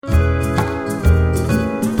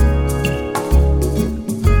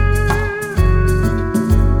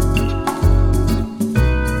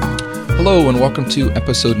Hello and welcome to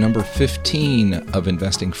episode number 15 of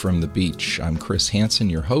Investing from the Beach. I'm Chris Hansen,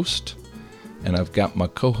 your host, and I've got my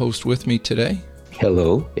co-host with me today.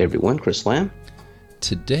 Hello, everyone. Chris Lamb.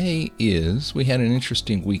 Today we had an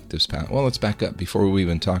interesting week this past. Well, let's back up before we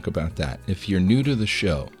even talk about that. If you're new to the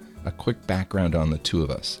show, a quick background on the two of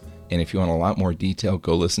us. And if you want a lot more detail,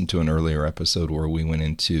 go listen to an earlier episode where we went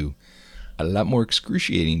into a lot more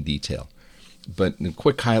excruciating detail. But a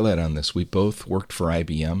quick highlight on this, we both worked for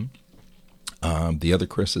IBM. The other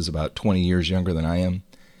Chris is about 20 years younger than I am.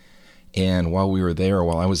 And while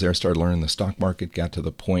I was there, I started learning the stock market, got to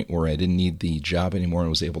the point where I didn't need the job anymore and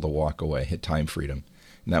was able to walk away, had time freedom.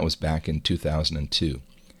 And that was back in 2002.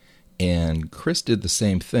 And Chris did the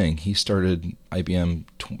same thing. He started IBM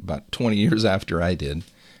about 20 years after I did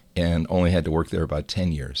and only had to work there about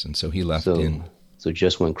 10 years. And so he left in. So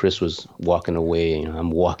just when Chris was walking away,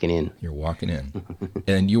 I'm walking in. You're walking in.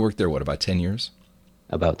 And you worked there, about 10 years?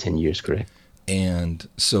 About 10 years, correct. And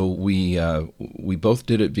so we both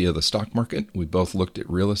did it via the stock market. We both looked at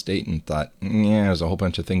real estate and thought, there's a whole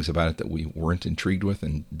bunch of things about it that we weren't intrigued with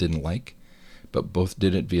and didn't like. But both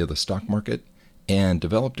did it via the stock market and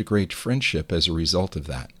developed a great friendship as a result of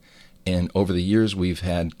that. And over the years, we've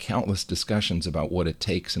had countless discussions about what it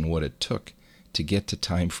takes and what it took to get to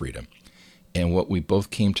time freedom. And what we both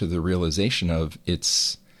came to the realization of,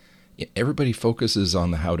 everybody focuses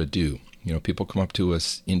on the how to do. You know, people come up to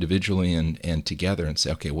us individually and together and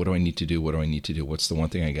say, okay, what do I need to do? What do I need to do? What's the one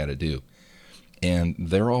thing I got to do? And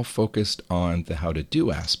they're all focused on the how to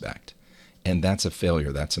do aspect. And that's a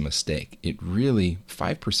failure. That's a mistake. It really,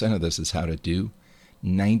 5% of this is how to do.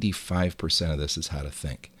 95% of this is how to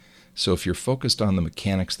think. So if you're focused on the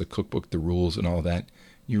mechanics, the cookbook, the rules, and all that,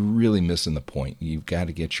 you're really missing the point. You've got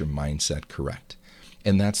to get your mindset correct.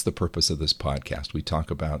 And that's the purpose of this podcast. We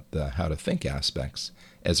talk about the how to think aspects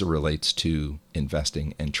as it relates to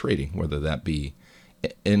investing and trading, whether that be,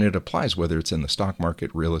 and it applies whether it's in the stock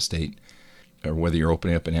market, real estate, or whether you're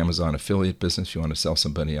opening up an Amazon affiliate business, you want to sell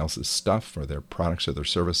somebody else's stuff or their products or their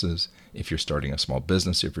services. If you're starting a small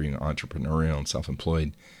business, if you're entrepreneurial and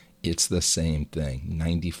self-employed, it's the same thing.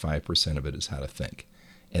 95% of it is how to think.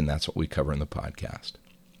 And that's what we cover in the podcast.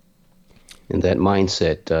 And that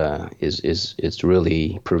mindset is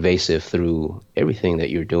really pervasive through everything that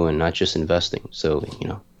you're doing, not just investing. So,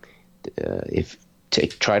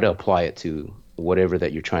 try to apply it to whatever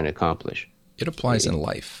that you're trying to accomplish. It applies in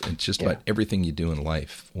life. It's just about everything you do in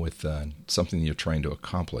life with something you're trying to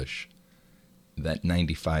accomplish. That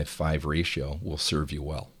 95-5 ratio will serve you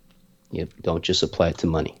well. Yep. Don't just apply it to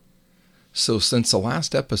money. So since the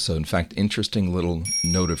last episode, in fact, interesting little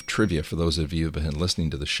note of trivia for those of you who have been listening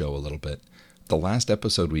to the show a little bit. The last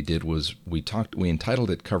episode we did was we entitled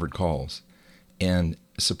it Covered Calls. And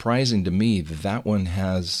surprising to me, that one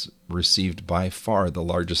has received by far the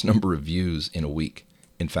largest number of views in a week.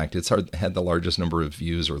 In fact, it's had the largest number of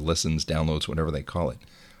views or listens, downloads, whatever they call it,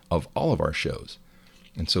 of all of our shows.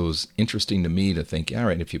 And so it was interesting to me to think, all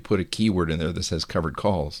right, if you put a keyword in there that says covered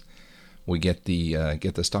calls, we get the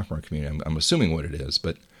stock market community. I'm assuming what it is,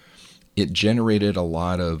 but it generated a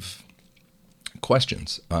lot of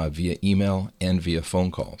questions via email and via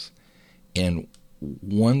phone calls. And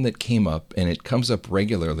one that came up, and it comes up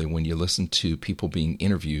regularly when you listen to people being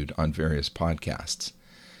interviewed on various podcasts.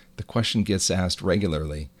 The question gets asked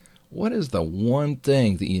regularly, what is the one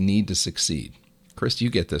thing that you need to succeed? Chris, you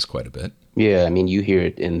get this quite a bit. Yeah, I mean, you hear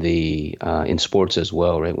it in sports as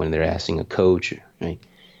well, right? When they're asking a coach, right?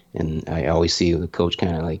 And I always see the coach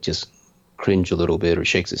kind of like just cringe a little bit or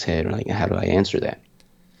shakes his head, or like, how do I answer that?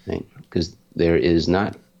 Right? Because there is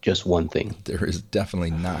not just one thing. There is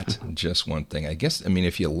definitely not just one thing. I guess,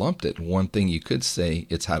 if you lumped it, one thing you could say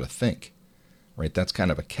it's how to think, right? That's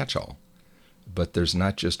kind of a catch-all. But there's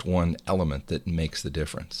not just one element that makes the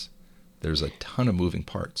difference. There's a ton of moving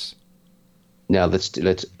parts. Now let's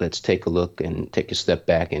take a look and take a step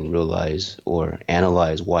back and realize or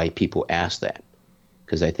analyze why people ask that.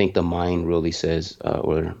 Because I think the mind really says,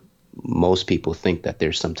 or most people think that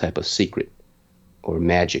there's some type of secret or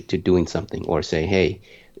magic to doing something, or say, hey,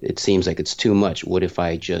 it seems like it's too much. What if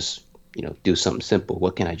I just, do something simple?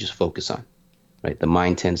 What can I just focus on? Right? The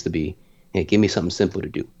mind tends to be, hey, give me something simple to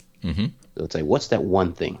do. Mm-hmm. So it's like, what's that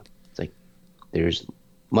one thing? It's like, there's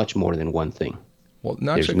much more than one thing. Well,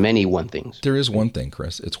 there's many one things. There is one thing,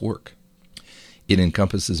 Chris. It's work. It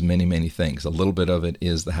encompasses many, many things. A little bit of it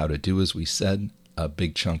is the how to do, as we said. A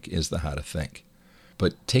big chunk is the how to think.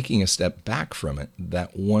 But taking a step back from it,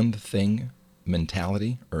 that one thing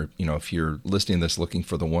mentality, or, if you're listening to this looking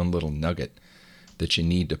for the one little nugget that you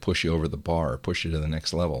need to push you over the bar or push you to the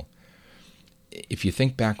next level, if you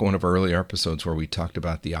think back one of our earlier episodes where we talked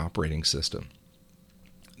about the operating system,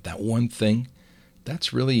 That one thing,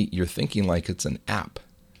 that's really, you're thinking like it's an app.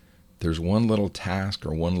 There's one little task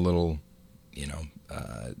or one little,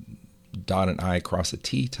 dot an I, cross a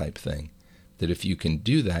T type thing, that if you can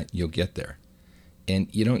do that, you'll get there. And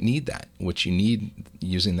you don't need that. What you need,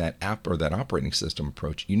 using that app or that operating system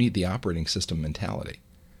approach, you need the operating system mentality.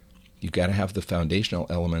 You've got to have the foundational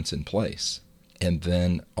elements in place, and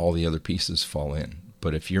then all the other pieces fall in.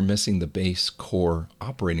 But if you're missing the base core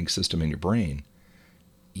operating system in your brain,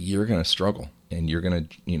 you're going to struggle, and you're going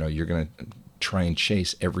to try and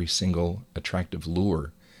chase every single attractive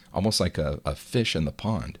lure, almost like a fish in the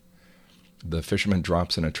pond. The fisherman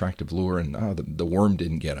drops an attractive lure, and the worm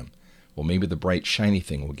didn't get him. Well, maybe the bright shiny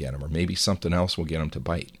thing will get him, or maybe something else will get him to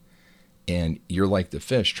bite. And you're like the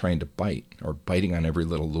fish trying to bite, or biting on every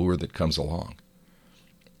little lure that comes along.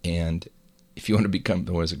 And if you want to become,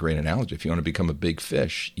 that was a great analogy, if you want to become a big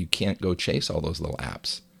fish, you can't go chase all those little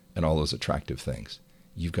apps and all those attractive things.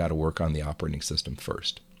 You've got to work on the operating system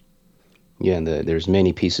first. Yeah, and there's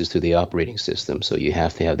many pieces to the operating system, so you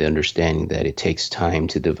have to have the understanding that it takes time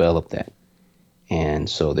to develop that. And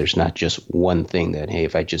so there's not just one thing that, hey,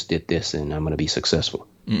 if I just did this, then I'm going to be successful.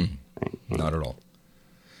 Right? Not at all.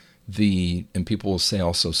 And people will say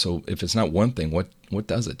also, so if it's not one thing, what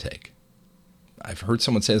does it take? I've heard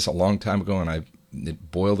someone say this a long time ago, and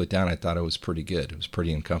it boiled it down. I thought it was pretty good. It was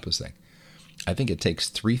pretty encompassing. I think it takes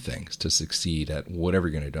 3 things to succeed at whatever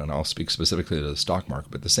you're going to do. And I'll speak specifically to the stock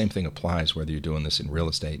market, but the same thing applies whether you're doing this in real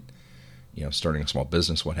estate, starting a small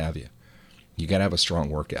business, what have you. You got to have a strong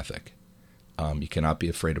work ethic. You cannot be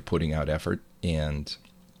afraid of putting out effort, and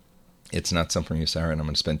it's not something you say, all right, I'm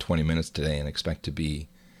going to spend 20 minutes today and expect to be,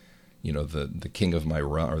 the king of my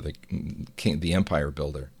run, or the empire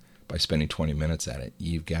builder by spending 20 minutes at it.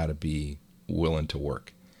 You've got to be willing to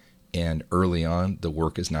work. And early on, the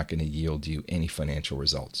work is not going to yield you any financial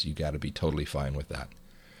results. You got to be totally fine with that.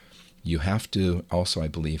 You have to also, I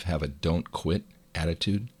believe, have a don't quit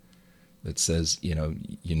attitude that says,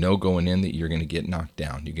 going in that you're going to get knocked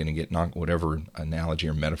down. You're going to get knocked, whatever analogy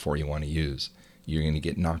or metaphor you want to use. You're going to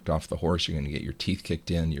get knocked off the horse. You're going to get your teeth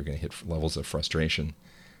kicked in. You're going to hit levels of frustration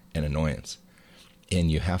and annoyance.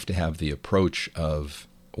 And you have to have the approach of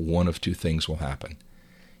one of 2 things will happen.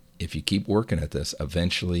 If you keep working at this,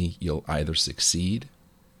 eventually you'll either succeed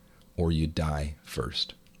or you die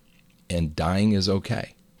first. And dying is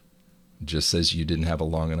okay. It just says you didn't have a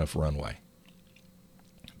long enough runway.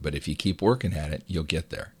 But if you keep working at it, you'll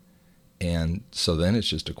get there. And so then it's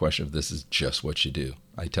just a question of, this is just what you do.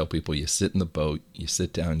 I tell people, you sit in the boat, you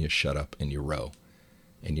sit down, you shut up, and you row.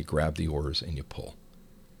 And you grab the oars and you pull.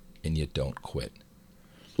 And you don't quit.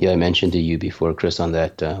 Yeah, I mentioned to you before, Chris, on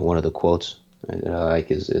that one of the quotes that I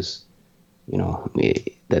like is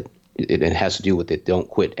that it has to do with the don't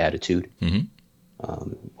quit attitude.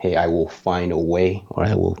 Mm-hmm. Hey, I will find a way, or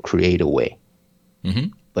I will create a way.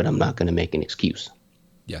 Mm-hmm. But I'm not going to make an excuse.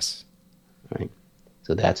 Yes. Right.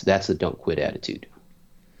 So that's the don't quit attitude.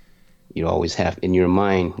 You always have in your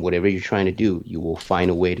mind, whatever you're trying to do, you will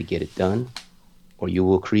find a way to get it done, or you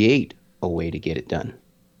will create a way to get it done.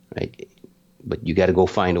 Right. But you got to go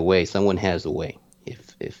find a way. Someone has a way.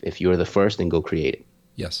 If you're the first, then go create it.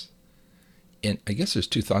 Yes. And I guess there's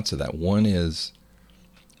 2 thoughts of that. One is,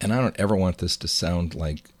 and I don't ever want this to sound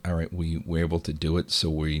like, all right, we're able to do it,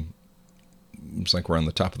 so it's like we're on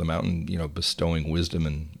the top of the mountain, bestowing wisdom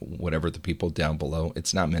and whatever the people down below.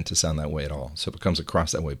 It's not meant to sound that way at all. So if it comes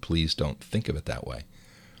across that way, please don't think of it that way.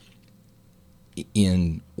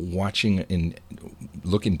 In watching and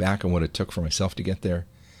looking back on what it took for myself to get there,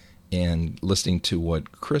 and listening to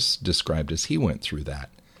what Chris described as he went through that,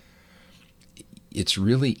 it's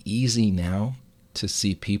really easy now to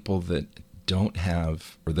see people that don't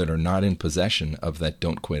have, or that are not in possession of that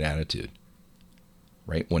don't quit attitude.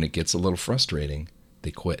 Right? When it gets a little frustrating,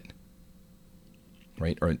 they quit.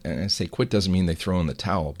 Right? And I say quit doesn't mean they throw in the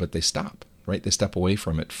towel, but they stop. Right? They step away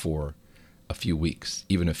from it for a few weeks,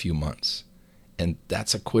 even a few months. And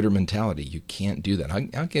that's a quitter mentality. You can't do that.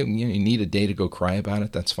 I'll give you need a day to go cry about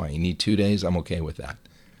it. That's fine. You need 2 days. I'm okay with that.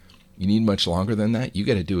 You need much longer than that. You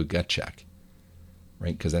got to do a gut check,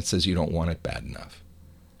 right? Because that says you don't want it bad enough.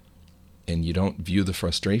 And you don't view the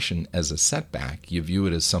frustration as a setback. You view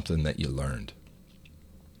it as something that you learned.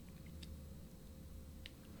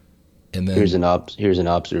 And then here's an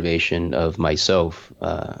observation of myself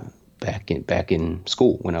back in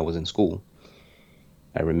school, when I was in school.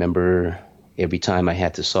 I remember every time I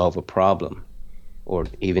had to solve a problem or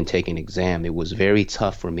even take an exam, it was very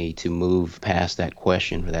tough for me to move past that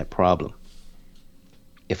question or that problem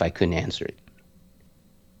if I couldn't answer it.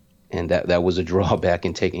 And that was a drawback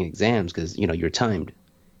in taking exams, because you're timed.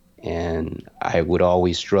 And I would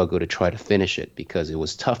always struggle to try to finish it because it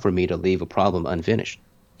was tough for me to leave a problem unfinished.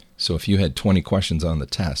 So if you had 20 questions on the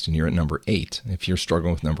test and you're at number 8, if you're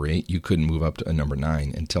struggling with number 8, you couldn't move up to a number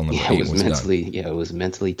 9 until number 8 was mentally, done. Yeah, it was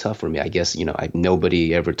mentally tough for me. I guess,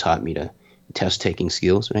 nobody ever taught me to test taking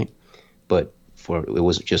skills, right? But it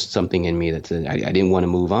was just something in me that said I didn't want to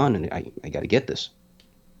move on, and I got to get this.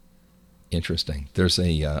 Interesting. There's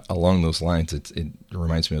along those lines, it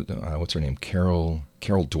reminds me of, what's her name? Carol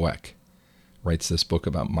Dweck writes this book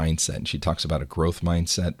about mindset, and she talks about a growth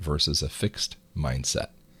mindset versus a fixed mindset.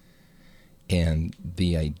 And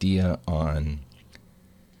the idea on,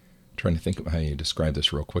 trying to think of how you describe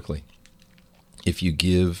this real quickly. If you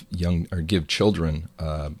give children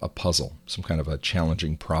a puzzle, some kind of a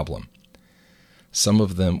challenging problem, some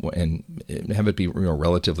of them, and have it be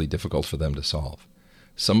relatively difficult for them to solve.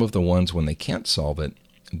 Some of the ones, when they can't solve it,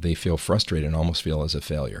 they feel frustrated and almost feel as a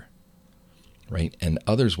failure, right? And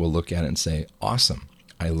others will look at it and say, awesome,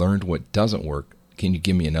 I learned what doesn't work. Can you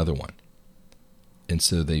give me another one? And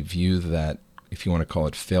so they view that, if you want to call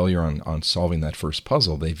it failure on solving that first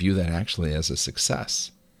puzzle, they view that actually as a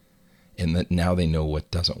success, and that now they know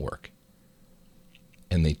what doesn't work.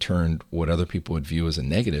 And they turned what other people would view as a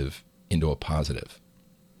negative into a positive.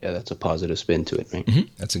 Yeah, that's a positive spin to it, right?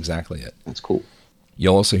 Mm-hmm. That's exactly it. That's cool.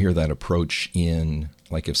 You'll also hear that approach in,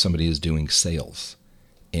 like, if somebody is doing sales,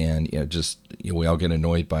 and we all get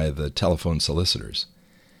annoyed by the telephone solicitors.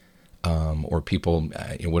 Or people,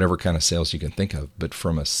 whatever kind of sales you can think of, but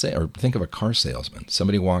or think of a car salesman.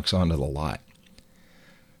 Somebody walks onto the lot.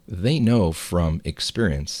 They know from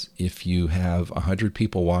experience, if you have 100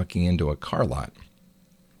 people walking into a car lot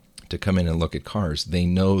to come in and look at cars, they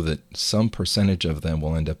know that some percentage of them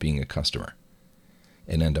will end up being a customer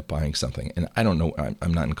and end up buying something. And I don't know,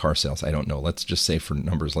 I'm not in car sales, I don't know. Let's just say for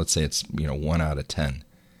numbers, let's say it's 1 out of 10.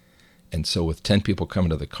 And so with 10 people coming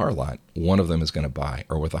to the car lot, 1 of them is going to buy.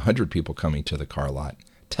 Or with 100 people coming to the car lot,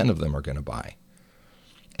 10 of them are going to buy.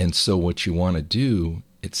 And so what you want to do,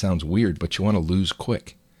 it sounds weird, but you want to lose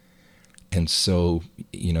quick. And so,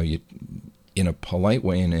 you, in a polite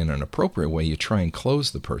way and in an appropriate way, you try and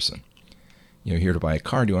close the person. You're here to buy a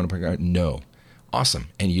car. Do you want to buy a car? No. Awesome.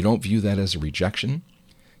 And you don't view that as a rejection.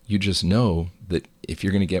 You just know that if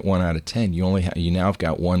you're going to get 1 out of 10, you now have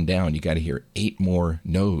got 1 down. You got to hear 8 more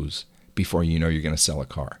no's before you know you're going to sell a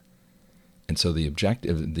car. And so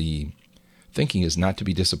the thinking is not to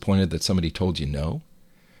be disappointed that somebody told you no.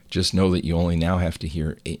 Just know that you only now have to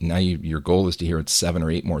hear 8. Now your goal is to hear it 7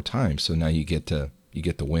 or 8 more times. So now you get the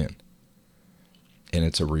win. And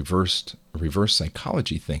it's a reverse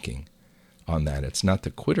psychology thinking on that. It's not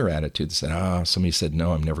the quitter attitude that said, somebody said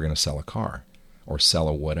no, I'm never going to sell a car or sell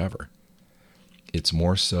a whatever. It's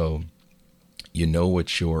more so,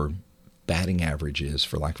 what your batting average is,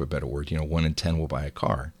 for lack of a better word. 1 in 10 will buy a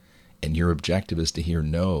car, and your objective is to hear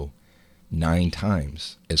no 9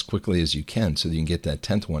 times as quickly as you can, so that you can get that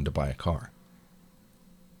 10th one to buy a car.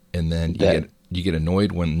 And then you get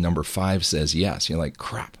annoyed when number 5 says yes. You're like,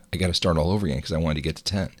 crap, I got to start all over again because I wanted to get to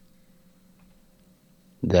 10.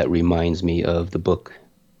 That reminds me of the book,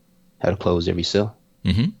 How to Close Every Sale.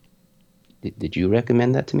 Mm-hmm. Did you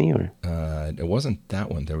recommend that to me, or? It wasn't that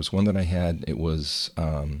one. There was one that I had. It was,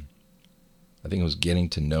 I think it was Getting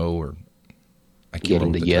to Know, or I can't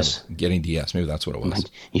remember the Yes. Title. Getting to Yes. Maybe that's what it was.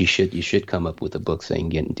 You should come up with a book saying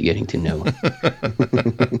Getting to Know.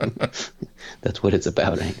 That's what it's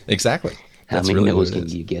about, right? Exactly. How many no's can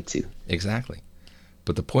you get to? Exactly.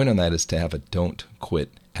 But the point on that is to have a don't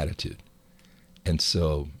quit attitude. And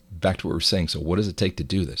so back to what we were saying. So what does it take to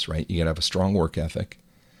do this, right? You got to have a strong work ethic.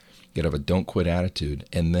 You got to have a don't quit attitude.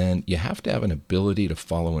 And then you have to have an ability to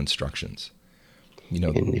follow instructions.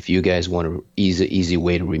 And if you guys want an easy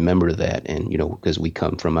way to remember that, and, because we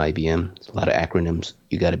come from IBM, it's a lot of acronyms,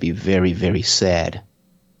 you got to be very, very SAD.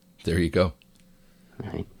 There you go.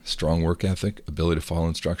 Right. Strong work ethic, ability to follow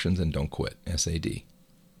instructions, and don't quit, SAD.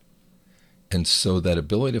 And so that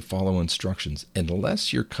ability to follow instructions,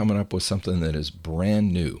 unless you're coming up with something that is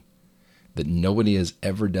brand new, that nobody has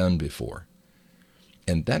ever done before,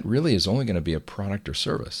 and that really is only going to be a product or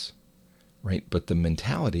service, right? But the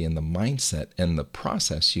mentality and the mindset and the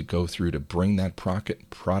process you go through to bring that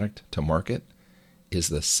product to market is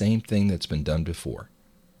the same thing that's been done before.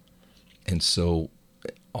 And so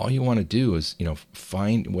all you want to do is,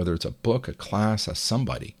 find, whether it's a book, a class,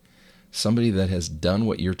 somebody that has done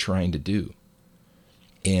what you're trying to do,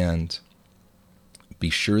 and be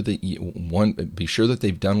sure that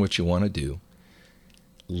they've done what you want to do.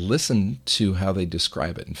 Listen to how they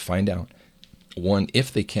describe it and find out, 1,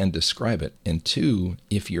 if they can describe it, and 2,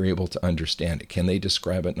 if you're able to understand it. Can they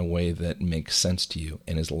describe it in a way that makes sense to you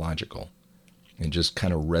and is logical? and just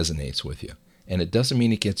kind of resonates with you. And it doesn't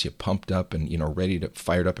mean it gets you pumped up and,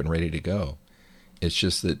 fired up and ready to go. It's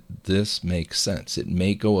just that this makes sense. It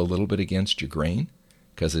may go a little bit against your grain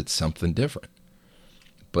because it's something different.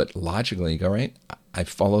 But logically, you go, right, I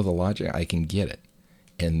follow the logic, I can get it.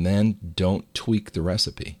 And then don't tweak the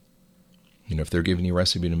recipe. If they're giving you a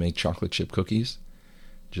recipe to make chocolate chip cookies,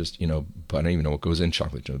 just, but I don't even know what goes in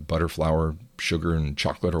chocolate, butter, flour, sugar, and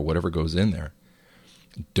chocolate, or whatever goes in there.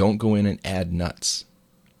 Don't go in and add nuts.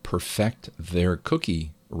 Perfect their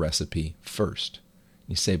cookie recipe first.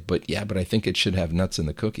 You say, but I think it should have nuts in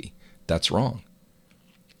the cookie. That's wrong.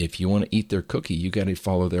 If you want to eat their cookie, you got to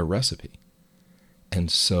follow their recipe.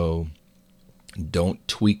 And so don't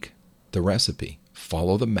tweak the recipe.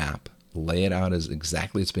 Follow the map, lay it out as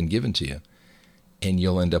exactly it's been given to you, and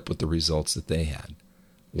you'll end up with the results that they had.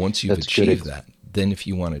 Once you've achieved that, then if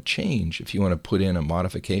you want to change, if you want to put in a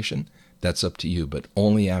modification, that's up to you, but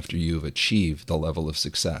only after you've achieved the level of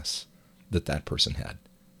success that person had.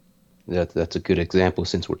 That's a good example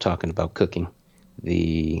since we're talking about cooking.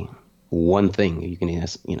 The one thing you can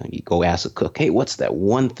ask, you go ask a cook, hey, what's that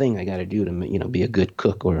one thing I got to do to, be a good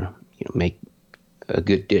cook or, make a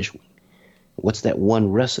good dish? What's that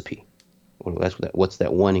one recipe? Or what's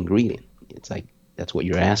that one ingredient? It's like, that's what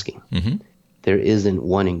you're asking. Mm-hmm. There isn't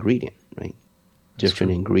one ingredient, right?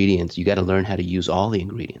 Different ingredients. You got to learn how to use all the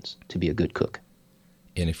ingredients to be a good cook.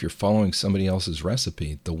 And if you're following somebody else's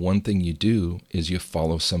recipe, the one thing you do is you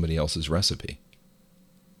follow somebody else's recipe.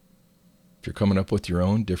 If you're coming up with your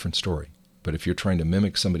own, different story. But if you're trying to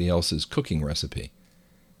mimic somebody else's cooking recipe,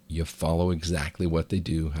 you follow exactly what they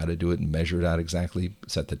do, how to do it, measure it out exactly,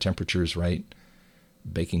 set the temperatures right,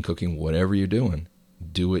 baking, cooking, whatever you're doing,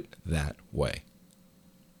 do it that way.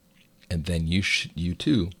 And then you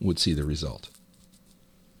too would see the result.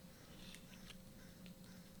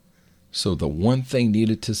 So the one thing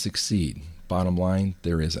needed to succeed, bottom line,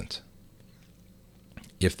 there isn't.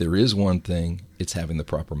 If there is one thing, it's having the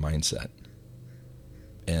proper mindset.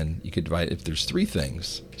 And you could divide, if there's three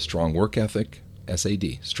things, strong work ethic,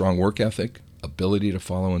 SAD, strong work ethic, ability to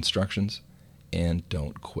follow instructions, and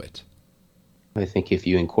don't quit. I think if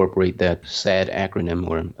you incorporate that SAD acronym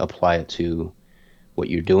or apply it to what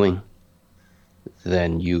you're doing,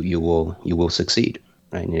 then you will succeed,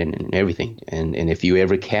 right, in everything. And if you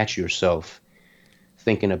ever catch yourself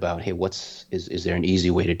thinking about, hey, is there an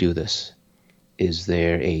easy way to do this? Is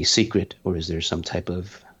there a secret, or is there some type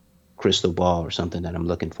of crystal ball or something that I'm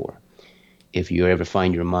looking for? If you ever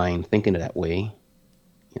find your mind thinking that way,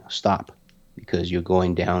 stop, because you're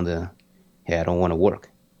going down the, hey, I don't want to work.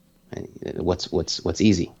 What's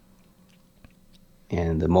easy?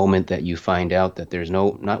 And the moment that you find out that there's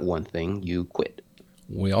not one thing, you quit.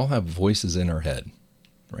 We all have voices in our head,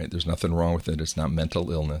 right? There's nothing wrong with it. It's not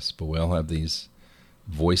mental illness, but we all have these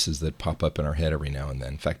voices that pop up in our head every now and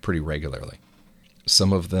then. In fact, pretty regularly.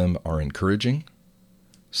 Some of them are encouraging.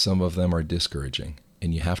 Some of them are discouraging.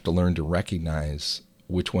 And you have to learn to recognize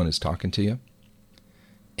which one is talking to you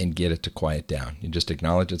and get it to quiet down. You just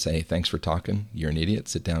acknowledge it, say, hey, thanks for talking. You're an idiot.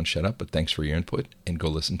 Sit down, shut up, but thanks for your input, and go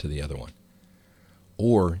listen to the other one.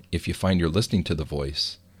 Or if you find you're listening to the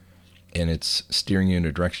voice and it's steering you in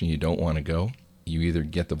a direction you don't want to go, you either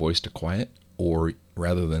get the voice to quiet, or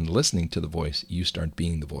rather than listening to the voice, you start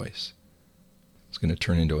being the voice. It's going to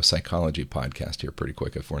turn into a psychology podcast here pretty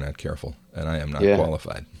quick if we're not careful, and I am not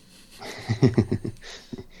qualified. You're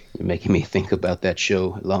making me think about that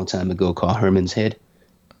show a long time ago called Herman's Head.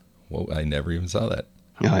 Well, I never even saw that.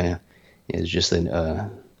 Oh, yeah. It was just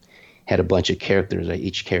had a bunch of characters. Like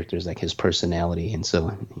each character is like his personality, and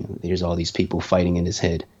so there's all these people fighting in his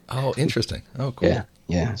head. Oh, interesting. Oh, cool.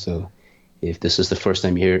 Yeah. So if this is the first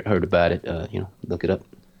time you heard about it, look it up.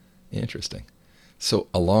 Interesting. So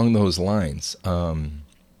along those lines,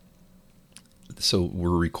 so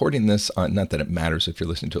we're recording this on, not that it matters if you're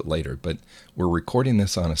listening to it later, but we're recording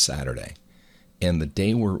this on a Saturday. And the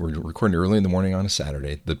day we're recording early in the morning on a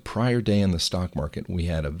Saturday, the prior day in the stock market, we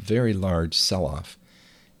had a very large sell-off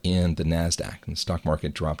in the NASDAQ. And the stock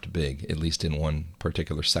market dropped big, at least in one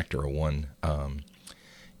particular sector or one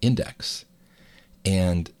index.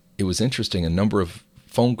 And it was interesting. A number of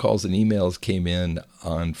phone calls and emails came in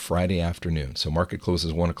on Friday afternoon. So market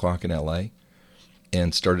closes 1 o'clock in LA,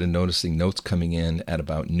 and started noticing notes coming in at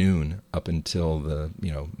about noon up until the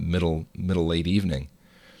middle late evening.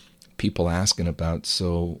 People asking about,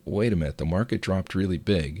 so wait a minute, the market dropped really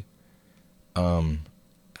big. Are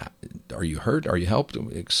you hurt? Are you helped?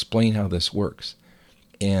 Explain how this works.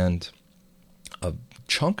 And a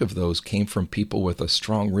chunk of those came from people with a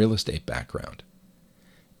strong real estate background.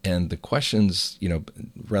 And the questions,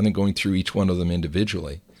 rather than going through each one of them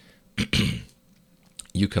individually,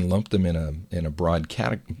 you can lump them in a broadly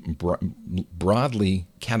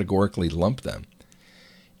categorically lump them.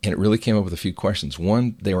 And it really came up with a few questions.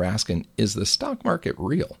 One, they were asking, is the stock market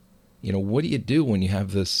real? What do you do when you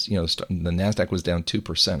have this, the NASDAQ was down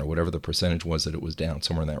 2% or whatever the percentage was that it was down,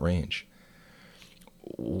 somewhere in that range.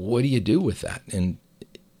 What do you do with that? And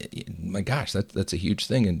my gosh, that's a huge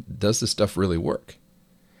thing. And does this stuff really work?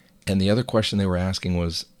 And the other question they were asking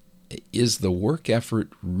was, is the work effort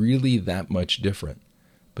really that much different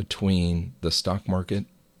between the stock market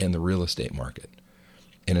and the real estate market?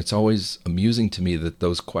 And it's always amusing to me that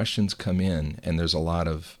those questions come in, and there's a lot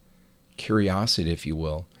of curiosity, if you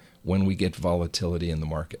will, when we get volatility in the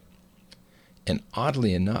market. And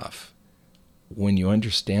oddly enough, when you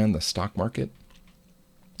understand the stock market,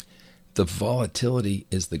 the volatility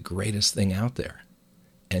is the greatest thing out there.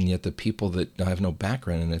 And yet the people that have no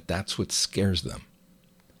background in it, that's what scares them.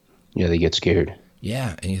 Yeah, they get scared.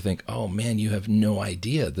 Yeah, and you think, oh man, you have no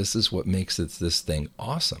idea. This is what makes this thing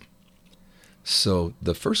awesome. So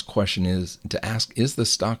the first question is to ask, is the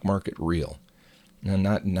stock market real?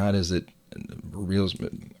 Now, not is it real,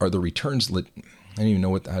 are the returns, I don't even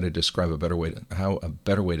know how to describe a better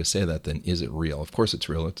way to say that than is it real? Of course it's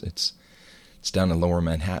real. It's down in lower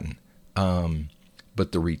Manhattan.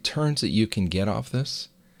 But the returns that you can get off this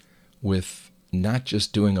with not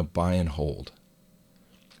just doing a buy and hold,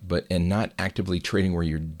 and not actively trading where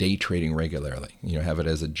you're day trading regularly, have it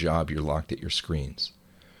as a job, you're locked at your screens.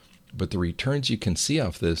 But the returns you can see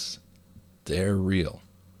off this, they're real,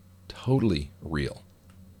 totally real.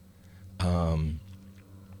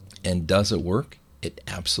 And does it work? It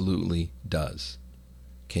absolutely does.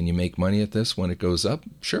 Can you make money at this when it goes up?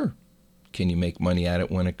 Sure. Can you make money at it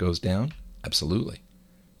when it goes down? Absolutely.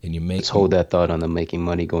 And let's hold that thought on the making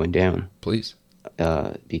money going down. Please.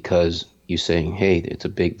 Because you're saying, hey, it's a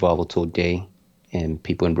big volatile day, and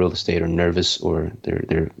people in real estate are nervous or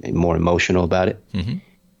they're more emotional about it. Mm-hmm.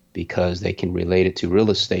 Because they can relate it to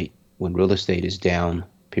real estate. When real estate is down,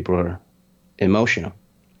 people are emotional.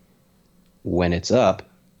 When it's up,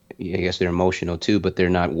 I guess they're emotional too, but they're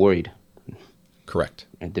not worried. Correct.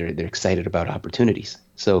 They're excited about opportunities.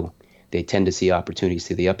 So they tend to see opportunities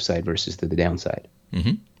to the upside versus to the downside.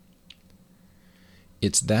 Mm-hmm.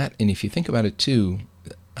 It's that, and if you think about it too,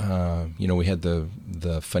 we had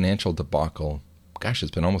the financial debacle. Gosh,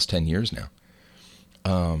 it's been almost 10 years now.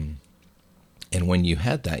 And when you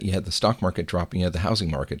had that, you had the stock market dropping, you had the housing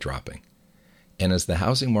market dropping. And as the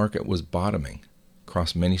housing market was bottoming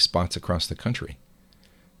across many spots across the country,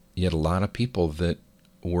 you had a lot of people that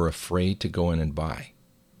were afraid to go in and buy.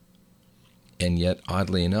 And yet,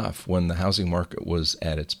 oddly enough, when the housing market was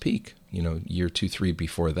at its peak, year 2, 3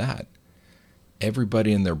 before that,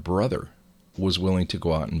 everybody and their brother was willing to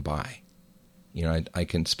go out and buy. I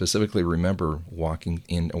can specifically remember walking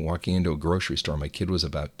into a grocery store. My kid was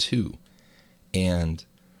about 2. And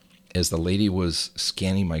as the lady was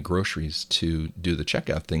scanning my groceries to do the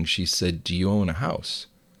checkout thing, she said, "Do you own a house?"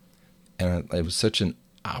 And it was such an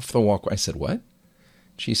off-the-wall. I said, "What?"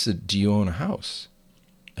 She said, "Do you own a house?"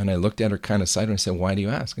 And I looked at her kind of sideways and I said, "Why do you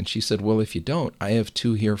ask?" And she said, "Well, if you don't, I have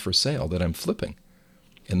 2 here for sale that I'm flipping."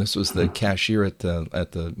 And this was the cashier at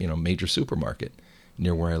the major supermarket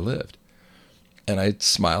near where I lived. And I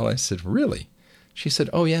smiled. I said, "Really?" She said,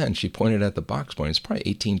 "Oh, yeah." And she pointed at the box point. It's probably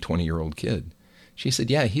 18, 20-year-old kid. She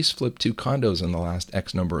said, "Yeah, he's flipped 2 condos in the last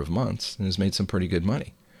X number of months and has made some pretty good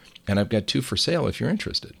money. And I've got 2 for sale if you're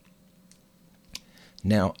interested."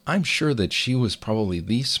 Now, I'm sure that she was probably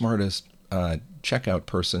the smartest checkout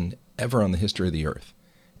person ever on the history of the earth.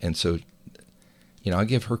 And so, I'll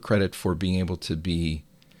give her credit for being able to be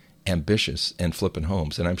ambitious and flipping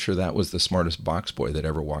homes. And I'm sure that was the smartest box boy that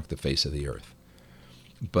ever walked the face of the earth.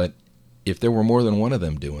 But if there were more than one of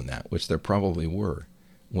them doing that, which there probably were,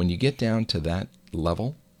 when you get down to that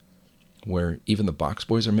level where even the box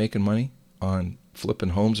boys are making money on flipping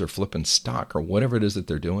homes or flipping stock or whatever it is that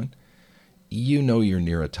they're doing, you're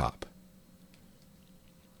near a top.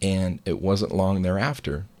 And it wasn't long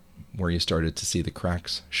thereafter where you started to see the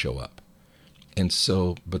cracks show up. And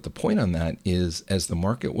so, but the point on that is, as the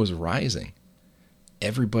market was rising,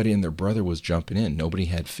 everybody and their brother was jumping in. Nobody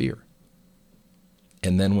had fear.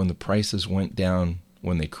 And then when the prices went down,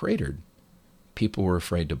 when they cratered, people were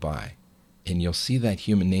afraid to buy. And you'll see that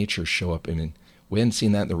human nature show up. I mean, we hadn't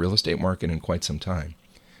seen that in the real estate market in quite some time.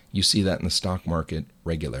 You see that in the stock market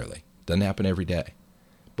regularly. Doesn't happen every day,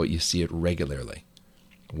 but you see it regularly,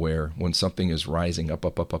 where when something is rising up,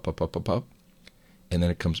 and then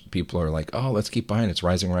it comes, people are like, "Oh, let's keep buying. It's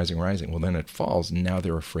rising. Well, then it falls, and now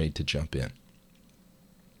they're afraid to jump in.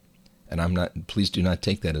 And please do not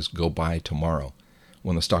take that as go buy tomorrow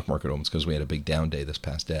when the stock market opens, because we had a big down day this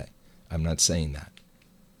past day. I'm not saying that.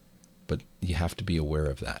 but you have to be aware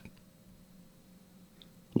of that.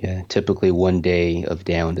 Yeah, typically one day of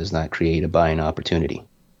down does not create a buying opportunity.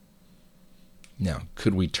 Now,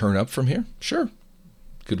 could we turn up from here? Sure.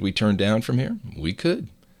 Could we turn down from here? We could.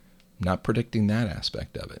 Not predicting that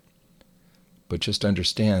aspect of it. But just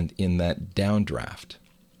understand in that downdraft.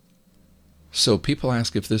 So people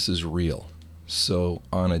ask if this is real. So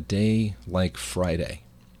on a day like Friday,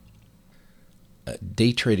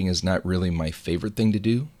 day trading is not really my favorite thing to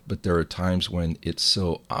do, but there are times when it's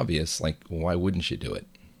so obvious, like, why wouldn't you do it?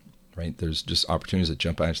 Right? There's just opportunities that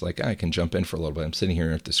jump out. It's like, I can jump in for a little bit. I'm sitting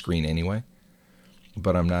here at the screen anyway,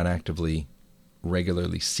 but I'm not actively,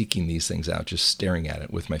 regularly seeking these things out, just staring at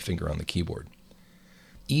it with my finger on the keyboard.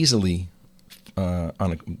 Easily, with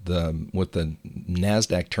the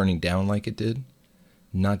NASDAQ turning down like it did,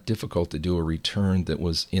 not difficult to do a return that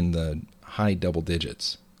was in the high double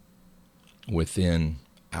digits within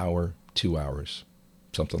hour, 2 hours,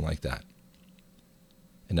 something like that.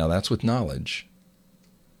 And now that's with knowledge,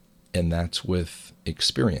 and that's with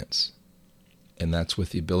experience, and that's with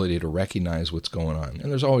the ability to recognize what's going on.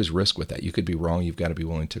 And there's always risk with that. You could be wrong. You've got to be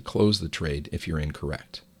willing to close the trade if you're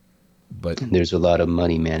incorrect. But there's a lot of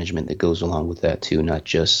money management that goes along with that too, not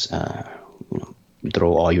just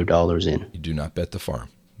throw all your dollars in. You do not bet the farm.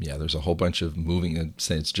 Yeah, there's a whole bunch of moving.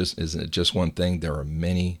 Say isn't it just one thing? There are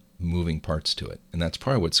many moving parts to it, and that's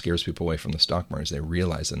probably what scares people away from the stock market. Is they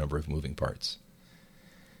realize the number of moving parts,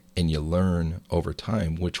 and you learn over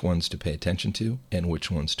time which ones to pay attention to and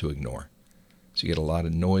which ones to ignore. So you get a lot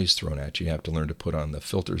of noise thrown at you. You have to learn to put on the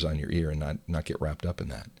filters on your ear and not get wrapped up in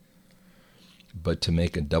that. But to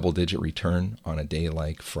make a double-digit return on a day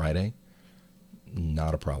like Friday,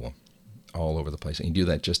 not a problem. All over the place. And you do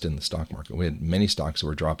that just in the stock market. We had many stocks that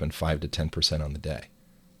were dropping 5 to 10% on the day.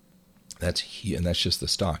 And that's just the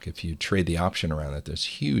stock. If you trade the option around it, there's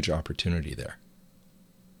huge opportunity there.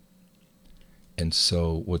 And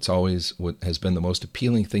so what has been the most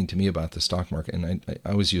appealing thing to me about the stock market, and I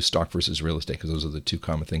always use stock versus real estate because those are the two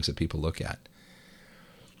common things that people look at.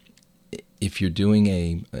 If you're doing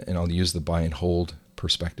and I'll use the buy and hold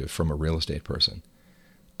perspective from a real estate person,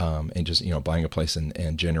 and just buying a place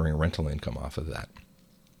and generating rental income off of that.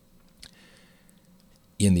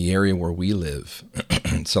 In the area where we live,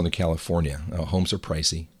 in Southern California, homes are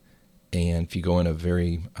pricey, and if you go in a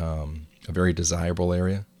very desirable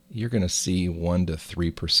area, you're going to see 1% to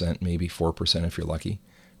 3%, maybe 4% if you're lucky,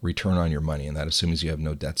 return on your money, and that assumes you have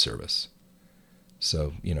no debt service.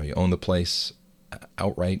 So you own the place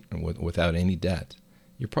outright without any debt.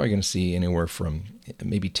 You're probably going to see anywhere from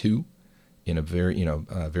maybe 2. In a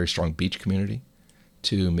very strong beach community,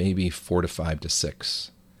 to maybe 4 to 5 to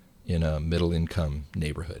 6 in a middle income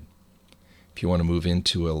neighborhood. If you want to move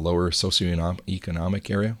into a lower socioeconomic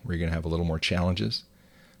area where you're going to have a little more challenges,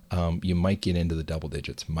 you might get into the double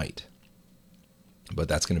digits, but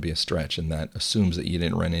that's going to be a stretch, and that assumes that you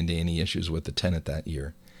didn't run into any issues with the tenant that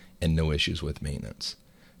year and no issues with maintenance.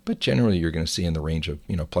 But generally you're going to see in the range of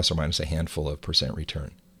plus or minus a handful of percent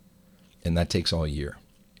return, and that takes all year.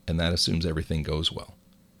 And that assumes everything goes well.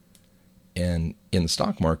 And in the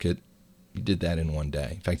stock market, you did that in one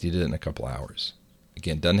day. In fact, you did it in a couple hours.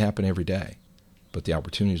 Again, it doesn't happen every day, but the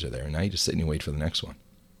opportunities are there. And now you just sit and you wait for the next one.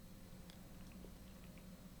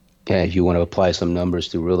 Yeah, if you want to apply some numbers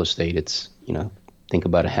to real estate, it's, think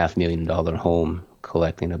about a $500,000 home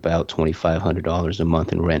collecting about $2,500 a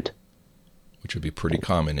month in rent. Which would be pretty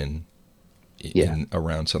common in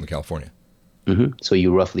around Southern California. Mm-hmm. So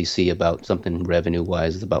you roughly see about something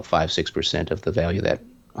revenue-wise is about 5-6% of the value of that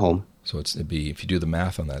home. So it'd be, if you do the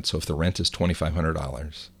math on that, so if the rent is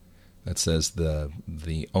 $2,500, that says the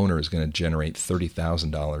owner is going to generate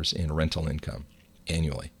 $30,000 in rental income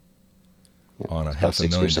annually on a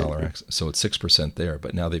 $500,000. So it's 6% there.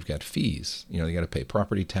 But now they've got fees. They got to pay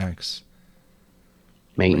property tax,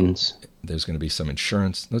 maintenance. There's going to be some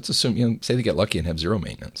insurance. Let's assume, say they get lucky and have zero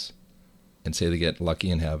maintenance. And say they get lucky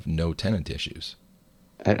and have no tenant issues.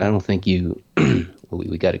 I don't think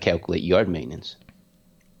we got to calculate yard maintenance.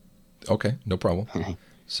 Okay, no problem.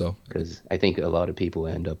 So, because I think a lot of people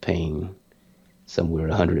end up paying somewhere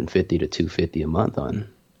 $150 to $250 a month on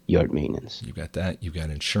yard maintenance. You've got that. You've got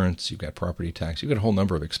insurance. You've got property tax. You've got a whole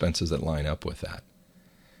number of expenses that line up with that.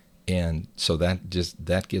 And so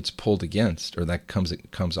that gets pulled against, or that comes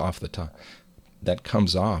off the top. That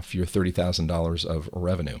comes off your $30,000 of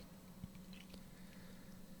revenue.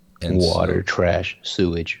 And water, trash,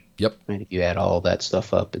 sewage. Yep. And if you add all that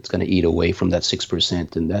stuff up, it's going to eat away from that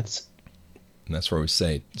 6%, and that's where we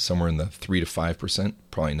say somewhere in the 3 to 5%.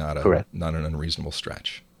 Probably not an unreasonable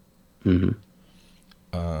stretch. Mm-hmm.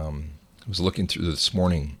 I was looking through this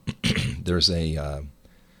morning. There's a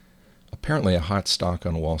apparently a hot stock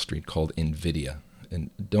on Wall Street called NVIDIA.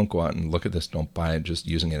 And don't go out and look at this. Don't buy it, just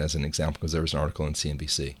using it as an example because there was an article in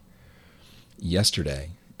CNBC.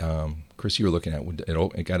 Yesterday, Chris, you were looking at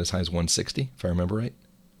it got as high as 160, if I remember right?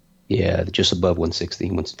 Yeah, just above 160.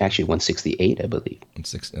 Actually, 168, I believe.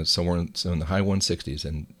 Somewhere in the high 160s.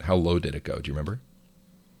 And how low did it go? Do you remember?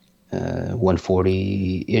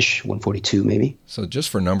 140-ish, 142 maybe. So just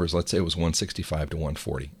for numbers, let's say it was 165 to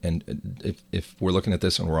 140. And if we're looking at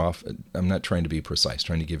this and we're off, I'm not trying to be precise,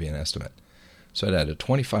 trying to give you an estimate. So it had a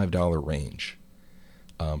 $25 range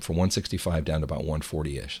from 165 down to about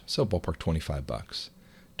 140-ish. So ballpark $25.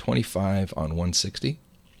 25 on 160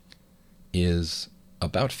 is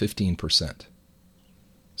about 15%.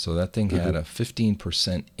 So that thing had a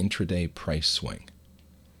 15% intraday price swing.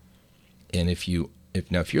 And if you're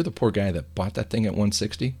the poor guy that bought that thing at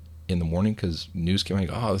 160 in the morning because news came out,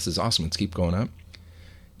 oh, this is awesome, let's keep going up,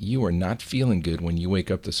 you are not feeling good when you wake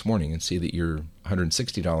up this morning and see that your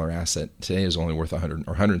 $160 asset today is only worth $100,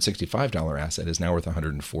 or $165 asset is now worth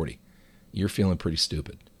 $140. You're feeling pretty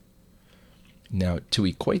stupid. Now, to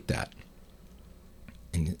equate that,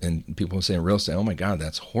 and people say in real estate, oh my God,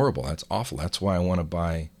 that's horrible, that's awful, that's why I want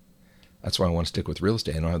to stick with real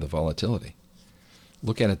estate, I don't have the volatility.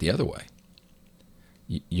 Look at it the other way.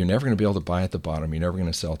 You're never going to be able to buy at the bottom. You're never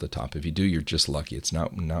going to sell at the top. If you do, you're just lucky. It's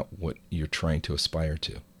not what you're trying to aspire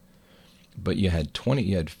to. But you had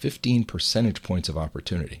 15 percentage points of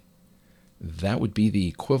opportunity. That would be the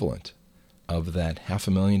equivalent of that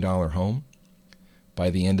 $500,000 home by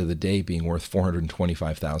the end of the day being worth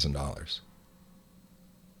 $425,000.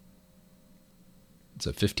 It's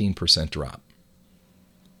a 15% drop.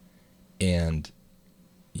 And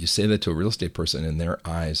you say that to a real estate person and their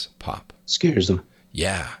eyes pop. Scares them.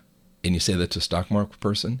 Yeah. And you say that to a stock market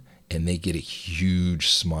person and they get a huge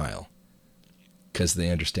smile because they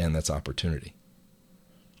understand that's opportunity.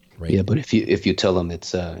 Right? Yeah, but if you tell them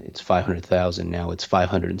it's 500,000, now it's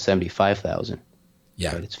 575,000.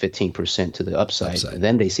 Yeah. Right? It's 15% to the upside.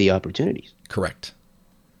 Then they see opportunities. Correct.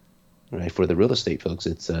 Right. For the real estate folks,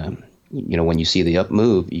 it's when you see the up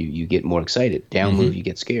move, you get more excited. Down move, you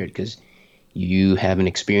get scared because you haven't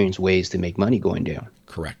experienced ways to make money going down.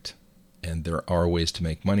 Correct. And there are ways to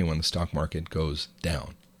make money when the stock market goes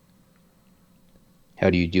down.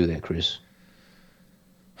 How do you do that, Chris?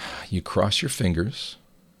 You cross your fingers,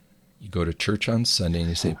 you go to church on Sunday, and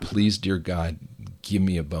you say, please, dear God, give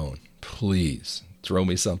me a bone. Please, throw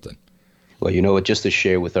me something. Well, you know what, just to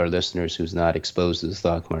share with our listeners who's not exposed to the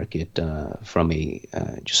stock market, from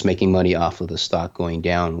just making money off of the stock going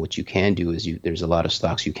down, what you can do is there's a lot of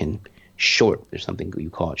stocks you can short. There's something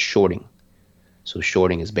you call it shorting. So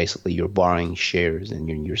shorting is basically you're borrowing shares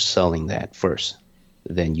and you're selling that first.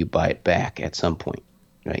 Then you buy it back at some point,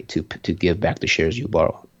 right, to give back the shares you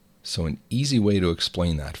borrow. So an easy way to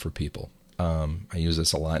explain that for people, I use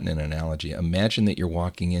this a lot in an analogy. Imagine that you're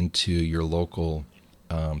walking into your local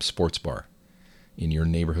sports bar in your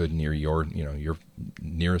neighborhood near your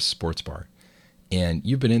nearest sports bar. And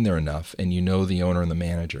you've been in there enough and you know the owner and the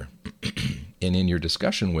manager. And in your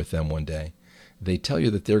discussion with them one day, they tell you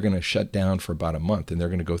that they're going to shut down for about a month and they're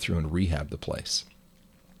going to go through and rehab the place.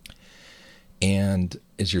 And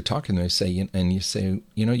as you're talking, you say,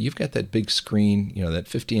 you've got that big screen, that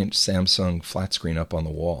 50-inch Samsung flat screen up on the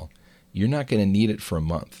wall. You're not going to need it for a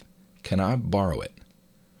month. Can I borrow it?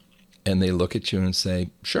 And they look at you and say,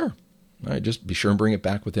 sure. All right, just be sure and bring it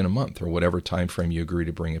back within a month or whatever time frame you agree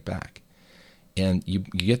to bring it back. And you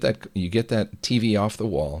get that TV off the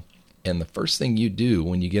wall. And the first thing you do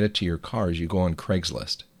when you get it to your car is you go on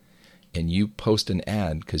Craigslist and you post an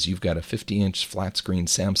ad because you've got a 50-inch flat screen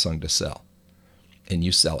Samsung to sell. And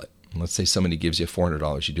you sell it. And let's say somebody gives you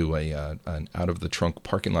 $400. You do an out-of-the-trunk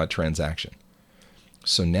parking lot transaction.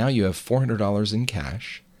 So now you have $400 in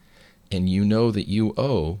cash, and you know that you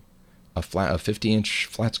owe a 50-inch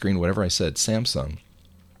flat screen, whatever I said, Samsung,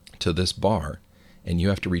 to this bar, and you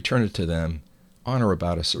have to return it to them on or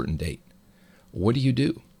about a certain date. What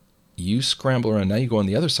do? You scramble around. Now you go on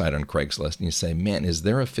the other side on Craigslist and you say, man, is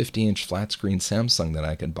there a 50-inch flat screen Samsung that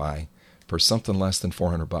I could buy for something less than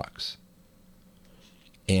 $400?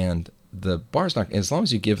 And the bar's not, as long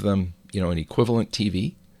as you give them, an equivalent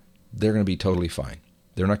TV, they're going to be totally fine.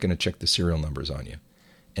 They're not going to check the serial numbers on you.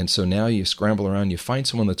 And so now you scramble around, you find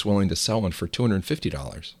someone that's willing to sell one for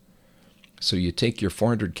 $250. So you take your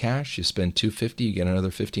 $400 cash, you spend $250, you get another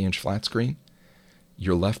 50-inch flat screen.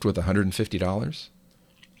 You're left with $150.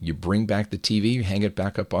 You bring back the TV, you hang it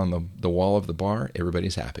back up on the wall of the bar,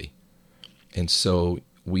 everybody's happy. And so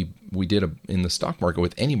we did in the stock market,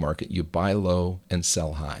 with any market, you buy low and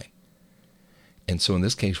sell high. And so in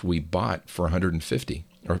this case, we bought for $150,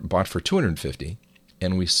 or bought for $250,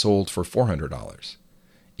 and we sold for $400.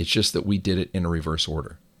 It's just that we did it in a reverse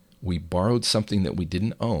order. We borrowed something that we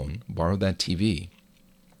didn't own, borrowed that TV,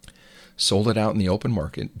 sold it out in the open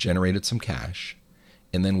market, generated some cash,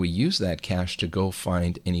 and then we used that cash to go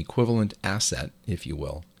find an equivalent asset, if you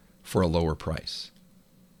will, for a lower price.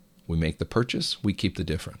 We make the purchase, we keep the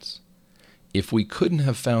difference. If we couldn't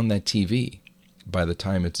have found that TV by the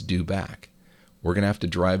time it's due back, we're going to have to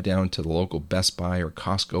drive down to the local Best Buy or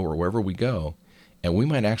Costco or wherever we go, and we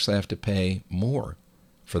might actually have to pay more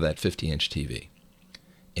for that 50-inch TV.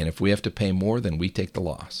 And if we have to pay more, then we take the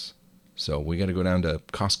loss. So we got to go down to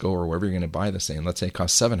Costco or wherever you're going to buy this thing. Let's say it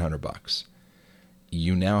costs $700.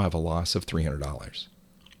 You now have a loss of $300,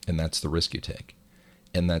 and that's the risk you take.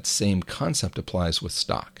 And that same concept applies with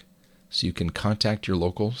stock. So you can contact your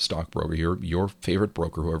local stockbroker, your favorite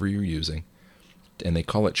broker, whoever you're using, and they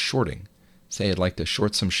call it shorting. Say, I'd like to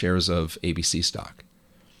short some shares of ABC stock.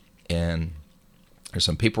 And there's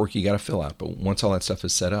some paperwork you got to fill out. But once all that stuff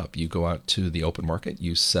is set up, you go out to the open market,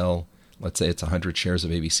 you sell, let's say it's 100 shares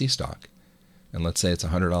of ABC stock. And let's say it's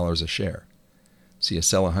 $100 a share. So you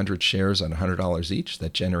sell 100 shares on $100 each.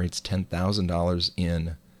 That generates $10,000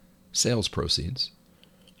 in sales proceeds.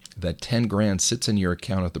 That $10,000 sits in your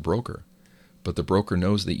account at the broker, but the broker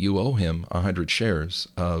knows that you owe him 100 shares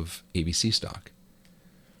of ABC stock.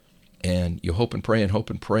 And you hope and pray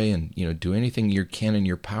and do anything you can in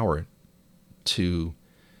your power to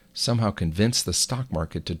somehow convince the stock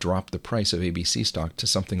market to drop the price of ABC stock to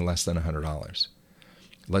something less than $100.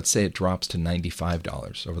 Let's say it drops to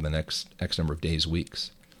 $95 over the next X number of days,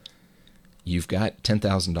 weeks. You've got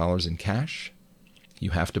 $10,000 in cash.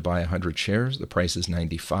 You have to buy 100 shares. The price is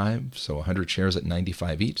 $95, so 100 shares at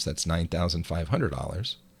 $95 each, that's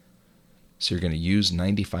 $9,500. So you're going to use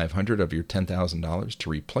 $9,500 of your $10,000 to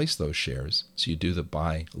replace those shares. So you do the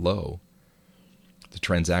buy low. The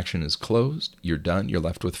transaction is closed. You're done. You're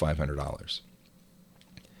left with $500.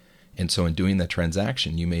 And so in doing that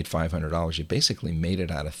transaction, you made $500. You basically made it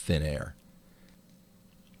out of thin air.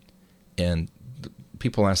 And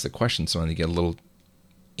people ask the question, so they get a little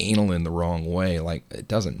anal in the wrong way, like it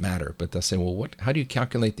doesn't matter. But they'll say, well, how do you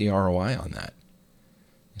calculate the ROI on that?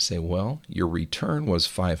 You say, well, your return was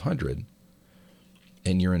 $500,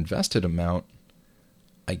 and your invested amount,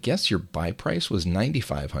 I guess your buy price was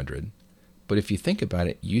 $9,500. But if you think about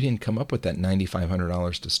it, you didn't come up with that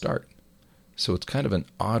 $9,500 to start. So it's kind of an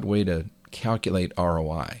odd way to calculate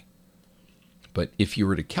ROI. But if you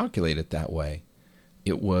were to calculate it that way,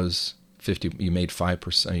 it was 50. You made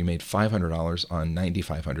 5%. You made $500 on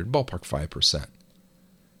 $9,500, ballpark 5%.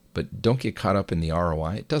 But don't get caught up in the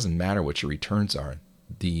ROI. It doesn't matter what your returns are.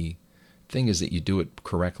 The thing is that you do it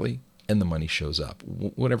correctly, and the money shows up.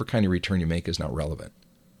 Whatever kind of return you make is not relevant.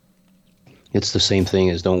 It's the same thing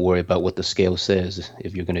as don't worry about what the scale says.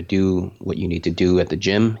 If you're going to do what you need to do at the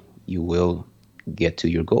gym, you will get to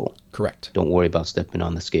your goal. Correct. Don't worry about stepping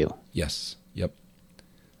on the scale. Yes. Yep.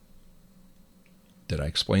 Did I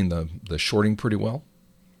explain the shorting pretty well?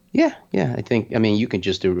 Yeah. I mean, you can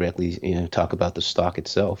just directly talk about the stock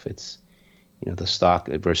itself. It's the stock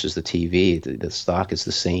versus the TV. The stock is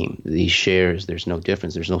the same. These shares, there's no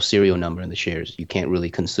difference. There's no serial number in the shares. You can't really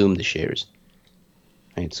consume the shares.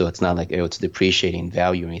 Right? So it's not like it's depreciating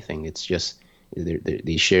value or anything. It's just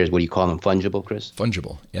these shares. What do you call them? Fungible, Chris?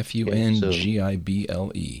 Fungible. Fungible.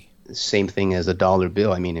 Same thing as a dollar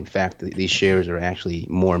bill. I mean, in fact, these shares are actually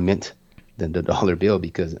more mint than the dollar bill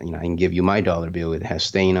because I can give you my dollar bill. It has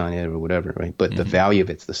stain on it or whatever, right? But the value of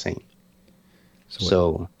it's the same.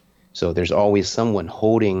 So there's always someone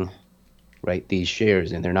holding, right, these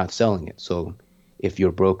shares, and they're not selling it. So if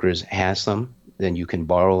your brokers has some, then you can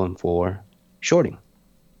borrow them for shorting.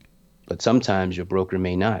 But sometimes your broker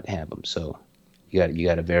may not have them, so you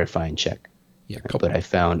got to verify and check. Yeah, right? But I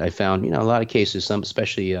found a lot of cases, some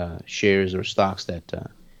especially shares or stocks that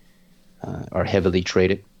are heavily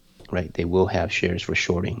traded, right? They will have shares for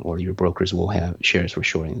shorting, or your brokers will have shares for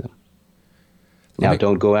shorting them. Now,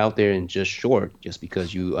 don't go out there and just short just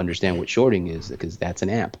because you understand what shorting is, because that's an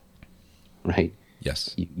app, right?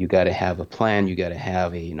 Yes. You got to have a plan. You got to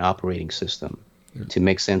have an operating system to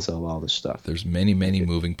make sense of all this stuff. There's many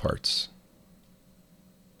moving parts.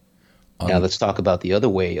 Now let's talk about the other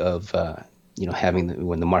way of having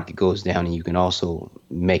when the market goes down and you can also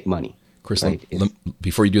make money. Chris, right?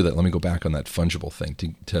 Before you do that, let me go back on that fungible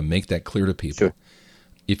thing to make that clear to people. Sure.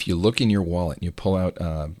 If you look in your wallet and you pull out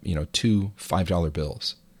two $5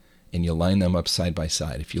 bills and you line them up side by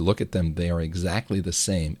side, if you look at them, they are exactly the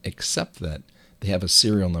same except that they have a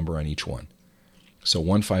serial number on each one. So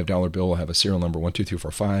one $5 bill will have a serial number 1, 2, 3,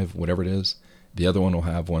 4, 5, whatever it is. The other one will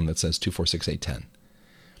have one that says 2, 4, 6, 8, 10.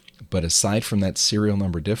 But aside from that serial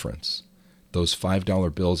number difference, Those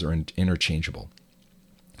 $5 bills are interchangeable.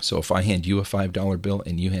 So if I hand you a $5 bill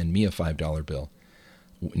and you hand me a $5 bill,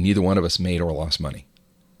 neither one of us made or lost money.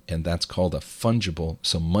 And that's called a fungible.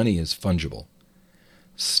 So money is fungible.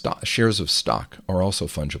 Shares of stock are also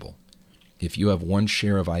fungible. If you have one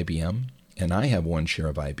share of IBM and I have one share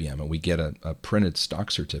of IBM and we get a printed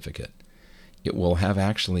stock certificate, it will have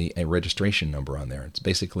actually a registration number on there. It's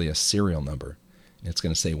basically a serial number. It's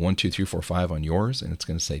going to say 1, 2, 3, 4, 5 on yours, and it's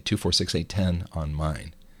going to say 2, 4, 6, 8, 10 on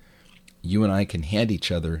mine. You and I can hand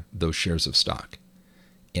each other those shares of stock,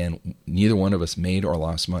 and neither one of us made or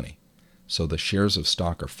lost money. So the shares of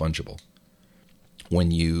stock are fungible.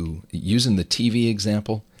 When you, using the TV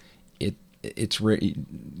example, it's you're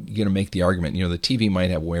going to make the argument, the TV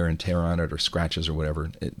might have wear and tear on it or scratches or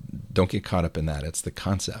whatever. Don't get caught up in that. It's the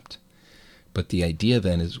concept. But the idea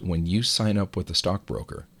then is when you sign up with a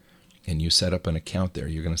stockbroker and you set up an account there,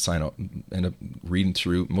 you're going to sign up, end up reading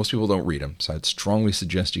through. Most people don't read them, so I'd strongly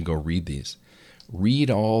suggest you go read these. Read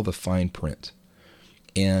all the fine print.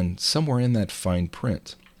 And somewhere in that fine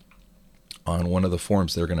print, on one of the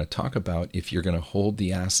forms, they're going to talk about if you're going to hold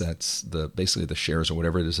the assets, basically the shares or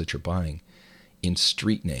whatever it is that you're buying, in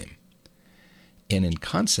street name. And in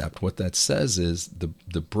concept, what that says is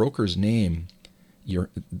the broker's name,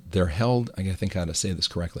 they're held, I think I ought to say this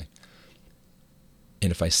correctly.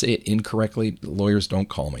 And if I say it incorrectly, lawyers don't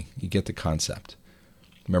call me. You get the concept.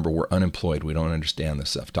 Remember, we're unemployed. We don't understand this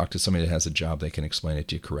stuff. Talk to somebody that has a job. They can explain it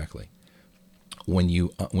to you correctly. When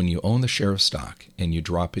you own the share of stock and you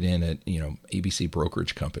drop it in at ABC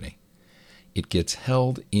Brokerage Company, it gets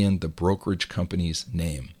held in the brokerage company's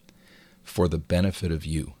name for the benefit of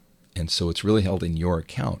you. And so it's really held in your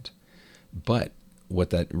account. But what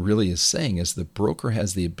that really is saying is the broker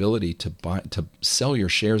has the ability to sell your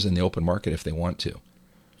shares in the open market if they want to.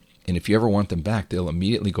 And if you ever want them back, they'll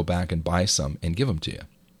immediately go back and buy some and give them to you.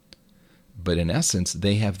 But in essence,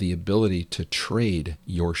 they have the ability to trade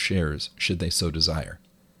your shares should they so desire.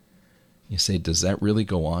 You say, does that really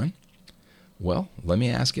go on? Well, let me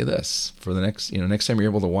ask you this. For the next time you're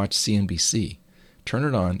able to watch CNBC, turn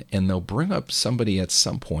it on and they'll bring up somebody at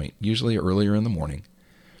some point, usually earlier in the morning,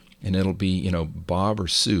 and it'll be, Bob or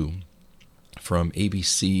Sue from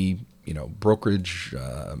ABC, brokerage,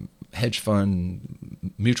 hedge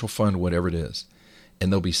fund, mutual fund, whatever it is.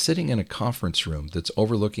 And they'll be sitting in a conference room that's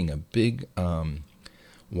overlooking a big,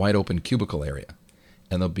 wide open cubicle area.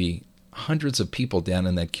 And there'll be hundreds of people down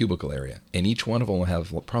in that cubicle area. And each one of them will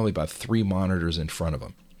have probably about 3 monitors in front of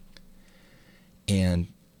them. And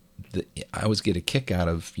I always get a kick out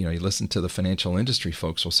of, you listen to the financial industry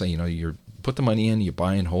folks will say, you put the money in, you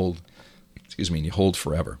buy and hold, and you hold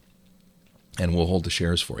forever. And we'll hold the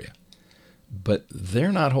shares for you. But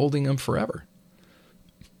they're not holding them forever.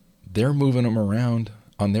 They're moving them around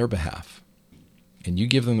on their behalf. And you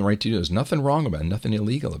give them the right to do it. There's nothing wrong about it, nothing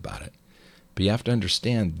illegal about it. But you have to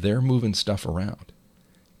understand they're moving stuff around.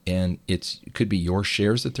 And it could be your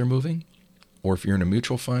shares that they're moving, or if you're in a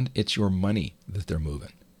mutual fund, it's your money that they're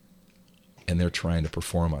moving. And they're trying to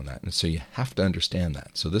perform on that. And so you have to understand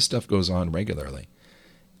that. So this stuff goes on regularly.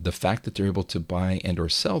 The fact that they're able to buy and or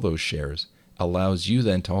sell those shares allows you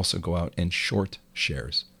then to also go out and short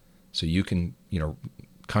shares. So you can,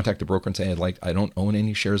 contact the broker and say, I don't own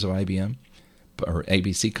any shares of IBM or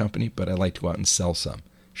ABC company, but I'd like to go out and sell some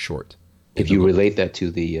short. If you relate that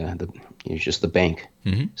to just the bank,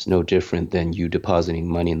 mm-hmm. It's no different than you depositing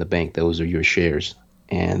money in the bank. Those are your shares,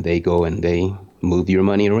 and they go and they move your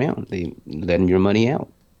money around. They letting your money out.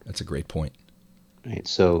 That's a great point. Right.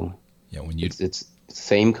 So yeah, it's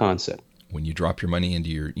same concept. When you drop your money into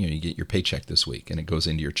you get your paycheck this week, and it goes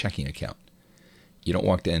into your checking account. You don't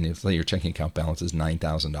walk down, if your checking account balance is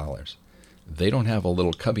 $9,000. They don't have a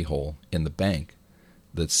little cubby hole in the bank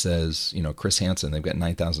that says, Chris Hansen, they've got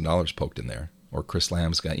 $9,000 poked in there, or Chris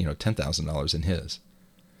Lamb's got, $10,000 in his.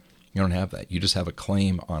 You don't have that. You just have a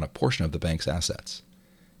claim on a portion of the bank's assets,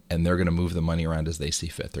 and they're going to move the money around as they see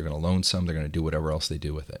fit. They're going to loan some. They're going to do whatever else they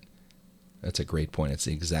do with it. That's a great point. It's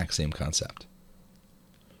the exact same concept.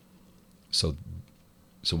 So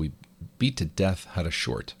we beat to death how to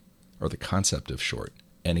short, or the concept of short.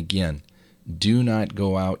 And again, do not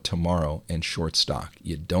go out tomorrow and short stock.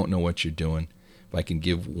 You don't know what you're doing. If I can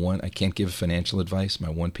give I can't give financial advice. My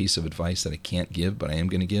one piece of advice that I can't give, but I am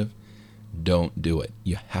going to give, don't do it.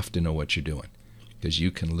 You have to know what you're doing, because you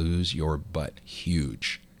can lose your butt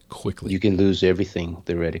huge quickly. You can lose everything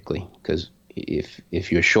theoretically, because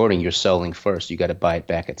if you're shorting, you're selling first. You got to buy it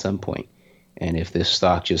back at some point. And if this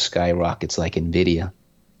stock just skyrockets like NVIDIA,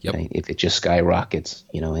 yep. Right, if it just skyrockets,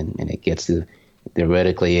 and it gets to,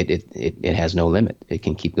 theoretically, it has no limit. It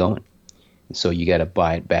can keep going. So you got to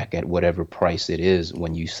buy it back at whatever price it is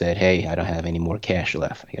when you said, hey, I don't have any more cash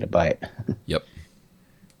left. I got to buy it. Yep.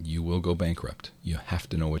 You will go bankrupt. You have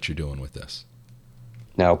to know what you're doing with this.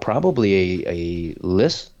 Now, probably a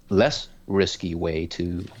less risky way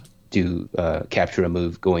to do capture a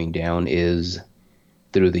move going down is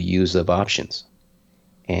through the use of options.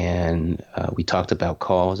 And we talked about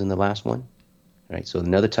calls in the last one. Right. So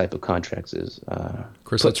another type of contracts is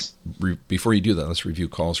Chris, puts. Before you do that, let's review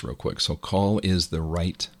calls real quick. So call is the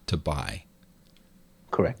right to buy.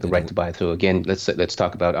 Correct. The right to buy. So again, let's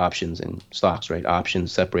talk about options and stocks, right?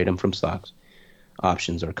 Options, separate them from stocks.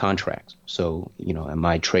 Options are contracts. So, am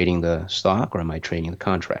I trading the stock or am I trading the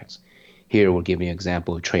contracts? Here, we'll give you an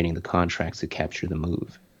example of trading the contracts to capture the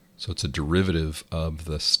move. So it's a derivative of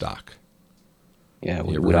the stock. Yeah,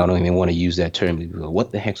 we don't even want to use that term.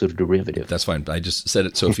 What the heck's a derivative? That's fine. I just said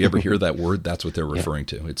it. So if you ever hear that word, that's what they're referring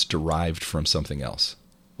to. It's derived from something else.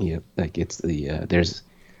 Yeah, like it's there's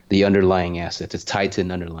the underlying asset. It's tied to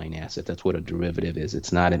an underlying asset. That's what a derivative is.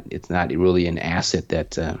 It's not really an asset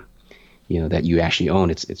that that you actually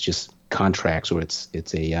own. It's just contracts, or it's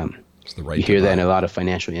the right. You hear that in a lot of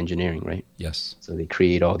financial engineering, right? Yes. So they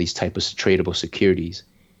create all these type of tradable securities,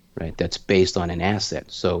 right? That's based on an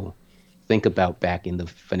asset. So think about back in the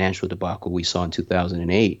financial debacle we saw in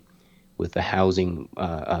 2008 with the housing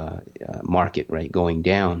market, right, going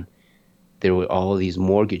down. There were all these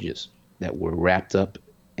mortgages that were wrapped up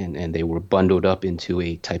and they were bundled up into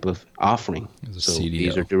a type of offering. So CDO.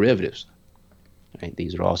 These are derivatives. Right?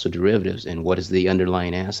 These are also derivatives. And what is the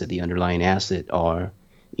underlying asset? The underlying asset are,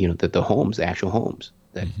 the homes, the actual homes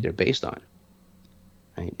that they're based on,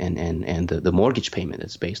 right? And the mortgage payment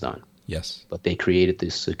that's based on. Yes. But they created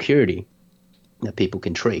this security that people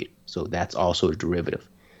can trade. So that's also a derivative.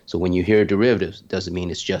 So when you hear derivatives, it doesn't mean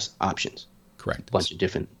it's just options. Correct. A bunch of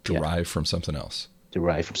different. Derived from something else.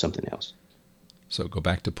 Derived from something else. So go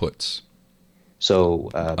back to puts. So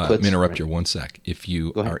puts. Let me interrupt you 1 sec. If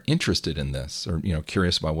you are interested in this or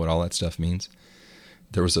curious about what all that stuff means,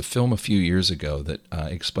 there was a film a few years ago that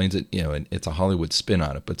explains it. And it's a Hollywood spin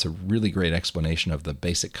on it, but it's a really great explanation of the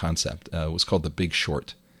basic concept. It was called The Big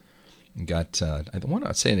Short. Got I want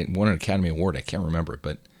to say it won an Academy Award. I can't remember,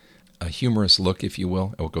 but a humorous look, if you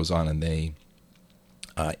will, at what goes on, and they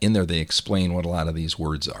in there they explain what a lot of these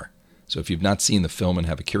words are. So if you've not seen the film and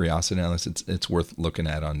have a curiosity on this, it's worth looking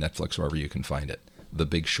at on Netflix, wherever you can find it. The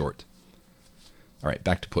Big Short. All right,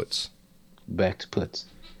 back to puts. Back to puts.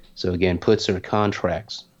 So again, puts are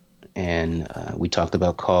contracts, and we talked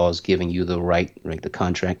about calls giving you the right, the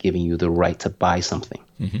contract giving you the right to buy something.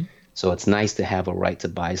 Mm-hmm. So it's nice to have a right to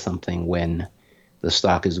buy something when the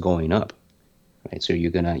stock is going up, right? So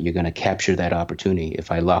you're gonna capture that opportunity.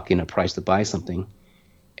 If I lock in a price to buy something,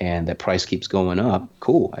 and that price keeps going up,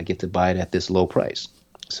 cool, I get to buy it at this low price.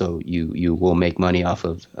 So you will make money off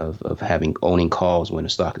of owning calls when the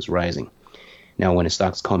stock is rising. Now, when the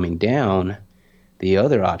stock's coming down, the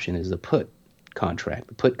other option is the put contract.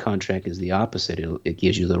 The put contract is the opposite. It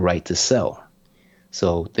gives you the right to sell.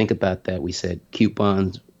 So think about that. We said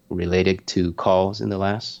coupons related to calls in the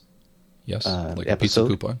last like episode. A pizza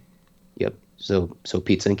coupon. Yep. So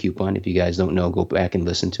pizza and coupon. If you guys don't know, go back and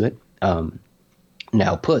listen to it.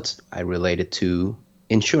 Now puts I related to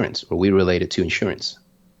insurance, or we related to insurance,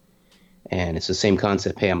 and it's the same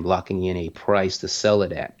concept. Hey, I'm locking in a price to sell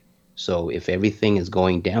it at. So if everything is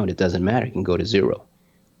going down, it doesn't matter. It can go to zero.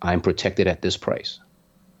 I'm protected at this price.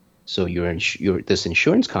 So this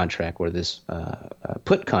insurance contract or this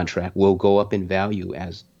put contract will go up in value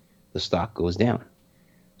as the stock goes down.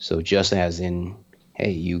 So just as in,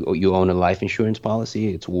 hey, you own a life insurance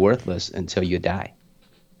policy, it's worthless until you die.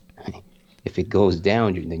 If it goes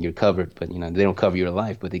down, then you're covered. But they don't cover your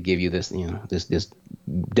life, but they give you this this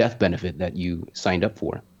death benefit that you signed up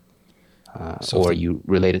for. Or you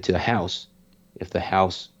relate it to a house. If the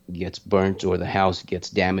house gets burnt or the house gets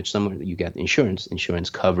damaged somewhere, you got insurance. Insurance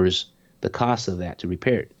covers the cost of that to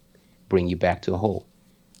repair it, bring you back to a whole.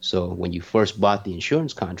 So when you first bought the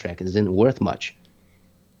insurance contract, it isn't worth much.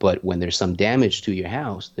 But when there's some damage to your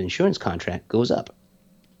house, the insurance contract goes up.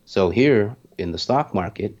 So here in the stock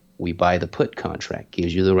market, we buy the put contract,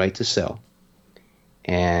 gives you the right to sell.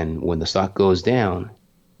 And when the stock goes down,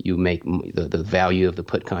 you make the value of the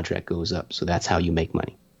put contract goes up. So that's how you make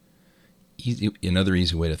money. Another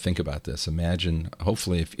easy way to think about this, imagine,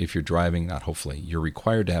 hopefully, if you're driving, not hopefully, you're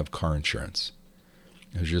required to have car insurance.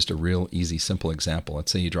 It's just a real easy, simple example.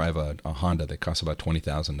 Let's say you drive a Honda that costs about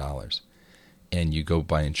 $20,000, and you go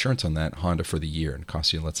buy insurance on that Honda for the year, and it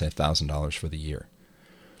costs you, let's say, $1,000 for the year.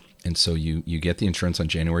 And so you get the insurance on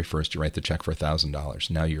January 1st, you write the check for $1,000.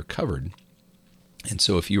 Now you're covered. And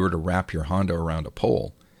so if you were to wrap your Honda around a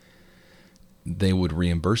pole, they would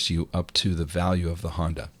reimburse you up to the value of the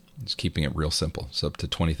Honda. Just keeping it real simple. So up to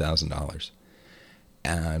 $20,000.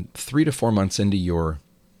 And 3 to 4 months into your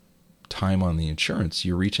time on the insurance,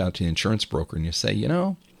 you reach out to the insurance broker and you say,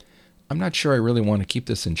 I'm not sure I really want to keep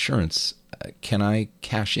this insurance. Can I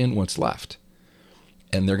cash in what's left?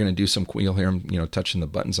 And they're going to do some, you'll hear them, touching the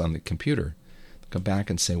buttons on the computer. They'll come back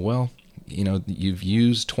and say, well, you've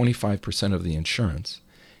used 25% of the insurance.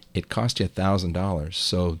 It cost you $1,000.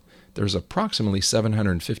 So there's approximately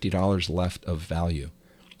 $750 left of value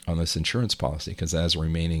on this insurance policy because that has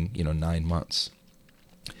remaining, 9 months.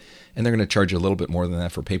 And they're going to charge you a little bit more than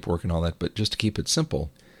that for paperwork and all that. But just to keep it simple,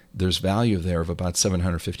 there's value there of about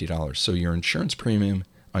 $750. So your insurance premium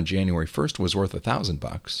on January 1st was worth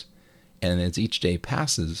 $1,000. And as each day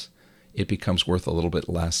passes, it becomes worth a little bit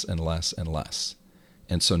less and less and less.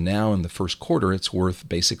 And so now in the first quarter, it's worth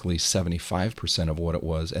basically 75% of what it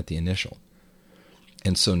was at the initial.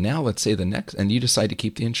 And so now let's say and you decide to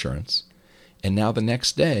keep the insurance. And now the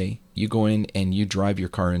next day, you go in and you drive your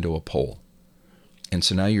car into a pole. And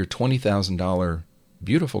so now your $20,000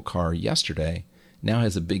 beautiful car yesterday now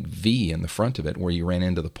has a big V in the front of it where you ran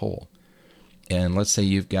into the pole. And let's say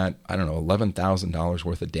you've got, $11,000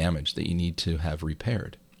 worth of damage that you need to have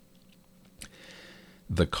repaired.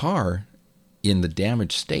 The car in the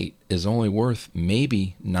damaged state is only worth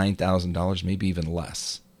maybe $9,000, maybe even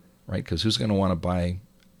less, right? Because who's going to want to buy,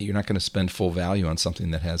 you're not going to spend full value on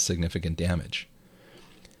something that has significant damage.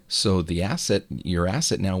 So your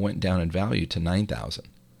asset now went down in value to $9,000.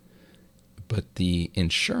 But the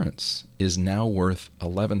insurance is now worth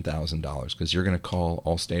 $11,000 because you're going to call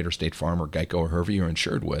Allstate or State Farm or Geico or whoever you're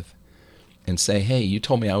insured with and say, hey, you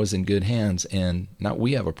told me I was in good hands and not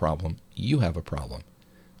we have a problem, you have a problem.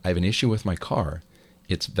 I have an issue with my car.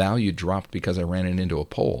 Its value dropped because I ran it into a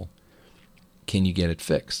pole. Can you get it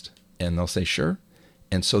fixed? And they'll say, sure.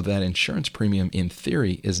 And so that insurance premium, in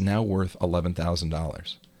theory, is now worth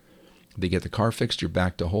 $11,000. They get the car fixed, you're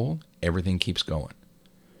back to whole, everything keeps going.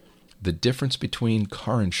 The difference between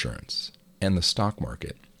car insurance and the stock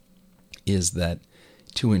market is that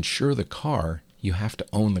to insure the car, you have to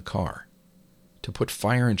own the car. To put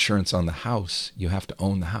fire insurance on the house, you have to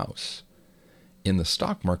own the house. In the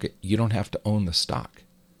stock market, you don't have to own the stock.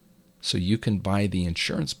 So you can buy the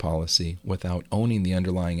insurance policy without owning the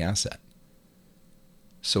underlying asset.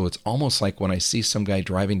 So it's almost like when I see some guy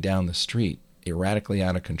driving down the street erratically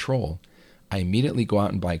out of control, I immediately go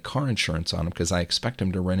out and buy car insurance on him because I expect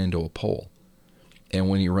him to run into a pole. And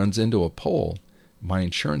when he runs into a pole, my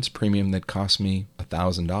insurance premium that cost me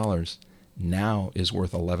 $1,000 now is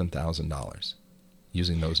worth $11,000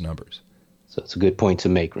 using those numbers. So it's a good point to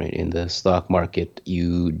make, right? In the stock market,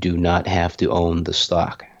 you do not have to own the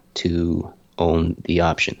stock to own the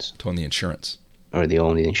options. To own the insurance. Or to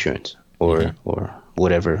own the insurance. Or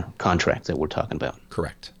whatever contract that we're talking about.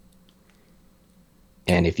 Correct.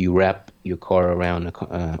 And if you wrap your car around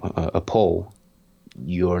a pole,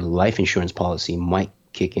 your life insurance policy might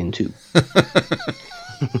kick in too.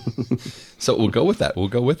 So we'll go with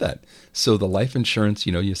that. So the life insurance,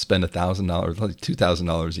 you spend $1,000, like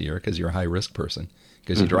 $2,000 a year because you're a high risk person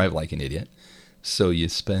because you drive like an idiot. So you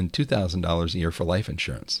spend $2,000 a year for life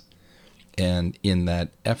insurance. And in that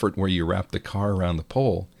effort where you wrap the car around the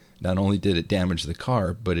pole, not only did it damage the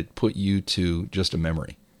car, but it put you to just a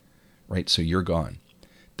memory, right? So you're gone.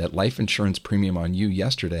 That life insurance premium on you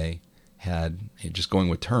yesterday had, just going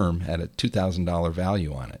with term, had a $2,000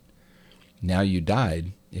 value on it. Now you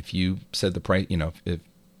died. If you said the price, if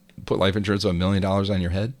put life insurance of $1 million on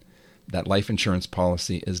your head, that life insurance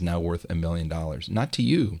policy is now worth $1 million. Not to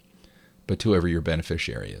you, but to whoever your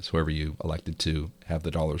beneficiary is, whoever you elected to have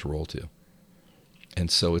the dollars roll to. And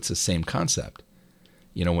so it's the same concept.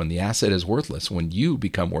 When the asset is worthless, when you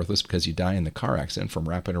become worthless because you die in the car accident from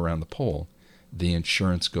wrapping around the pole, the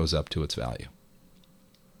insurance goes up to its value.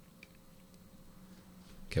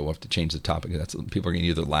 Okay, we'll have to change the topic. People are going to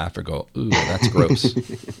either laugh or go, ooh, that's gross.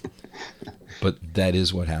 But that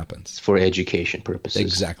is what happens. It's for education purposes.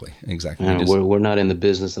 Exactly. We're not in the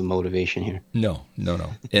business of motivation here. No.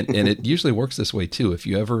 And it usually works this way too. If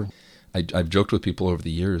you ever, I've joked with people over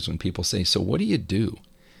the years when people say, so what do you do?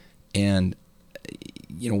 And,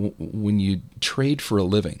 when you trade for a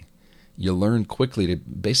living, you learn quickly to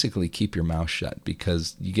basically keep your mouth shut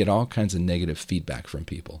because you get all kinds of negative feedback from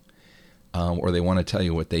people. Or they want to tell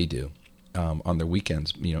you what they do on their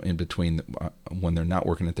weekends, in between when they're not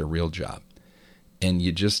working at their real job. And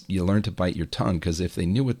you learn to bite your tongue because if they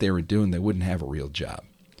knew what they were doing, they wouldn't have a real job.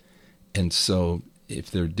 And so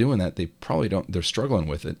if they're doing that, they probably don't, they're struggling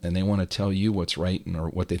with it and they want to tell you what's right or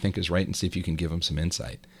what they think is right and see if you can give them some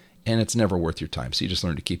insight. And it's never worth your time. So you just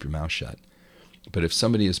learn to keep your mouth shut. But if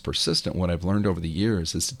somebody is persistent, what I've learned over the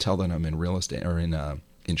years is to tell them I'm in real estate or in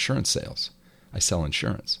insurance sales. I sell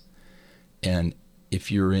insurance. And if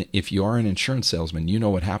you are an insurance salesman, you know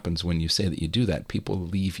what happens when you say that you do that. People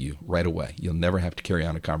leave you right away. You'll never have to carry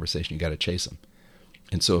on a conversation. You got to chase them.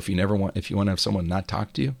 And so if you want to have someone not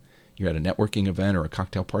talk to you, you're at a networking event or a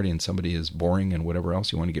cocktail party and somebody is boring and whatever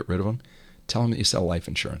else, you want to get rid of them, tell them that you sell life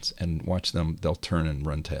insurance and watch them. They'll turn and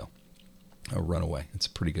run away. It's a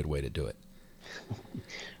pretty good way to do it.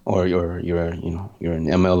 Or you're an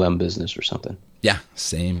MLM business or something. Yeah,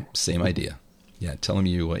 same idea. Yeah, tell them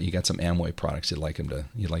you got some Amway products you'd like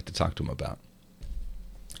to talk to them about.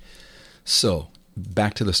 So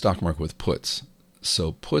back to the stock market with puts.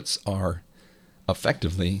 So puts are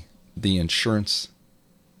effectively the insurance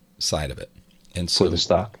side of it, and so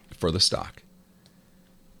for the stock.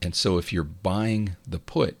 And so if you're buying the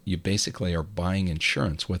put, you basically are buying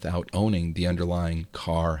insurance without owning the underlying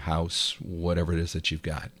car, house, whatever it is that you've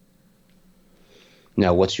got.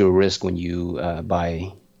 Now, what's your risk when you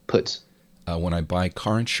buy puts? When I buy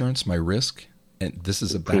car insurance, my risk, and this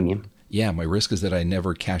is premium. Yeah, my risk is that I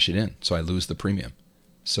never cash it in, so I lose the premium.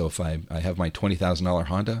 So if I have my $20,000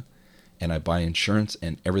 Honda and I buy insurance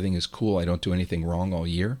and everything is cool, I don't do anything wrong all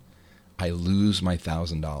year, I lose my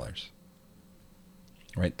 $1,000.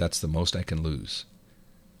 Right? That's the most I can lose.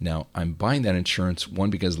 Now, I'm buying that insurance, one,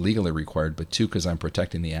 because legally required, but two, because I'm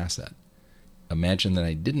protecting the asset. Imagine that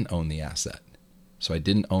I didn't own the asset. So I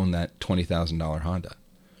didn't own that $20,000 Honda.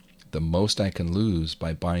 The most I can lose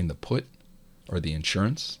by buying the put or the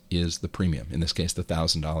insurance is the premium. In this case, the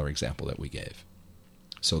 $1,000 example that we gave.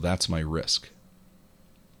 So that's my risk.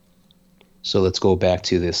 So let's go back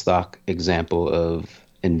to the stock example of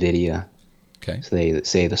NVIDIA. Okay. So they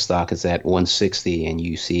say the stock is at 160 and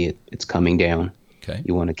you see it's coming down. Okay.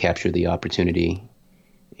 You want to capture the opportunity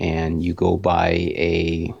and you go buy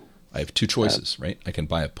I have two choices, right? I can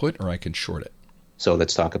buy a put or I can short it. So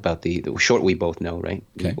let's talk about the short we both know, right?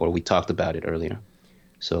 Okay. Or we talked about it earlier.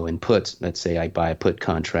 So in puts, let's say I buy a put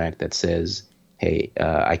contract that says, hey,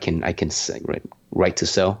 I can right to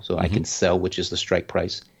sell. So I can sell, which is the strike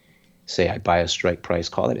price. Say I buy a strike price,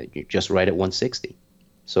 call it just right at 160.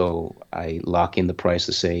 So I lock in the price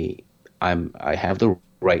to say I have the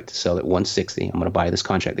right to sell at 160. I'm going to buy this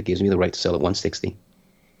contract that gives me the right to sell at 160.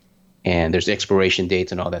 And there's expiration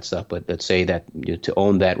dates and all that stuff. But let's say that to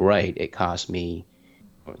own that right, it costs me,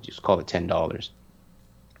 or just call it $10.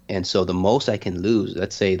 And so the most I can lose,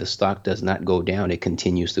 let's say the stock does not go down, it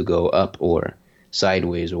continues to go up or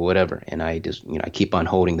sideways or whatever. And I just, I keep on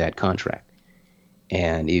holding that contract.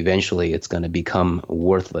 And eventually it's going to become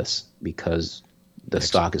worthless because the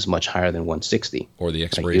stock is much higher than 160. Or the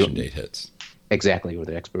expiration date hits. Exactly, or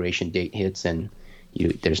the expiration date hits and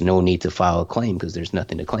there's no need to file a claim because there's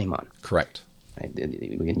nothing to claim on. Correct. Right?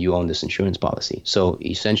 You own this insurance policy. So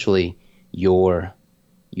essentially your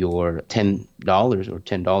 $10 or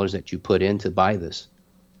 $10 that you put in to buy this,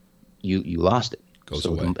 you lost it. Goes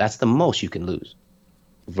away. That's the most you can lose.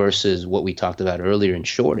 Versus what we talked about earlier in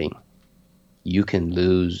shorting, you can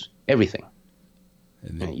lose everything.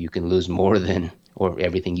 Right? You can lose more than or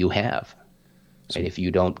everything you have. Right? If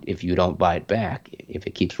you don't buy it back, if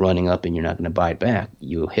it keeps running up and you're not going to buy it back,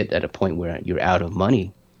 you'll hit at a point where you're out of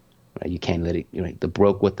money. Right? You can't let it.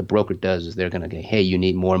 What the broker does is they're going to go, hey, you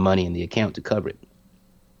need more money in the account to cover it.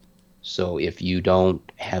 So if you don't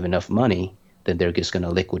have enough money, then they're just going to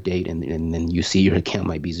liquidate, and then you see your account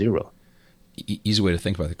might be zero. Easy way to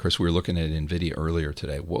think about it, Chris. We were looking at NVIDIA earlier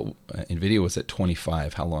today. NVIDIA was at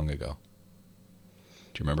 25. How long ago?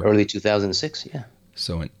 Do you remember? Early 2006, yeah.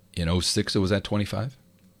 So in 06 it was at 25?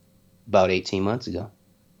 About 18 months ago.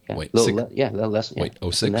 Yeah. Wait, a little less. Yeah. Wait,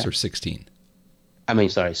 06 or 16? I mean,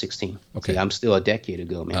 sorry, 16. Okay. See, I'm still a decade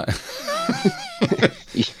ago, man.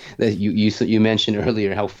 You mentioned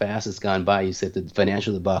earlier how fast it's gone by. You said the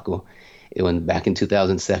financial debacle, it went back in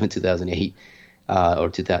 2007, 2008, or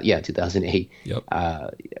 2008. Yep.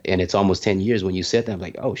 And it's almost 10 years. When you said that, I'm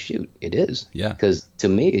like, oh shoot, it is. Yeah. Because to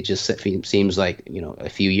me, it just seems like a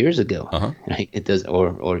few years ago. Uh-huh. Right? It does,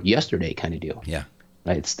 or yesterday kind of deal. Yeah.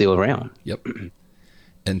 Right? It's still around. Yep.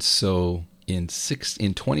 And so in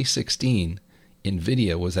 2016,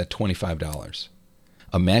 NVIDIA was at $25.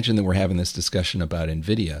 Imagine that we're having this discussion about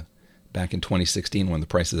NVIDIA back in 2016 when the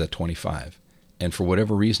price is at 25. And for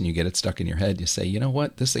whatever reason, you get it stuck in your head. You say, you know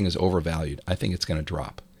what? This thing is overvalued. I think it's going to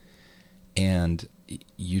drop. And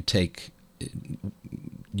you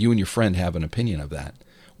and your friend have an opinion of that.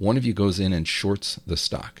 One of you goes in and shorts the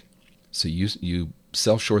stock. So you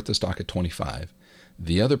sell short the stock at 25.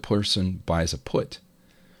 The other person buys a put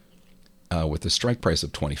with a strike price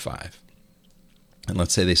of 25. And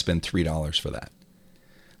let's say they spend $3 for that.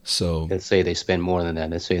 So Let's say they spend more than that.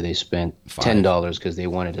 Let's say they spent five. $10 because they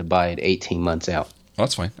wanted to buy it 18 months out. Well,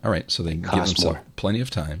 that's fine. All right. So they give Costs themselves more. plenty of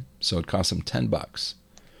time. So it costs them $10.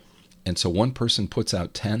 And so one person puts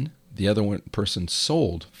out 10, the other one person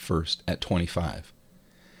sold first at 25.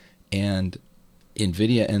 And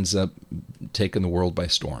NVIDIA ends up taking the world by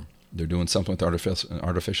storm. They're doing something with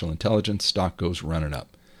artificial intelligence. Stock goes running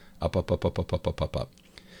up. Up, up, up, up, up, up, up, up, up.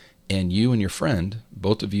 And you and your friend,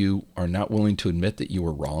 both of you are not willing to admit that you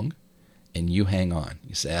were wrong, and you hang on.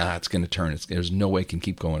 You say, it's going to turn. There's no way it can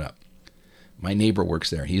keep going up. My neighbor works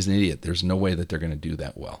there. He's an idiot. There's no way that they're going to do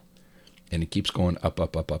that well. And it keeps going up,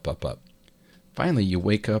 up, up, up, up, up. Finally, you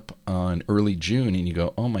wake up on early June and you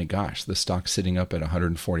go, oh my gosh, the stock's sitting up at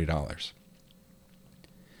 $140.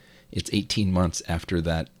 It's 18 months after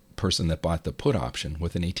that person that bought the put option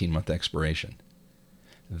with an 18-month expiration.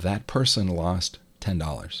 That person lost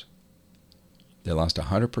 $10. They lost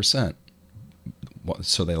 100%.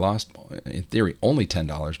 So they lost, in theory, only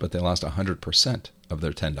 $10, but they lost 100% of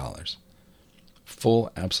their $10.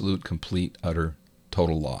 Full, absolute, complete, utter,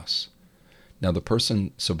 total loss. Now the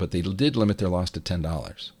person, but they did limit their loss to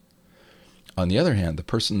 $10. On the other hand, the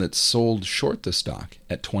person that sold short the stock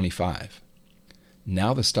at 25,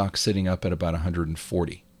 now the stock's sitting up at about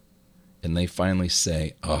 140. And they finally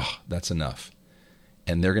say, that's enough.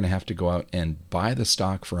 And they're going to have to go out and buy the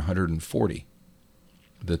stock for 140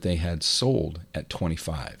 that they had sold at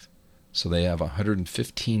 25. So they have a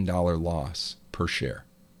 $115 loss per share.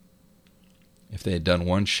 If they had done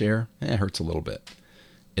one share, it hurts a little bit.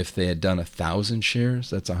 If they had done 1,000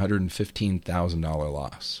 shares, that's a $115,000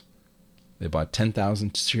 loss. They bought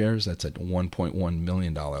 10,000 shares, that's a $1.1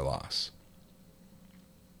 million loss.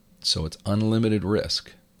 So it's unlimited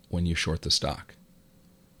risk when you short the stock.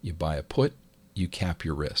 You buy a put, you cap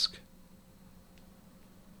your risk.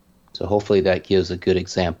 So hopefully that gives a good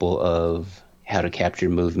example of how to capture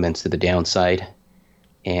movements to the downside.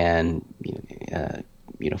 And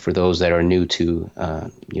for those that are new to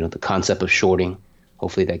the concept of shorting,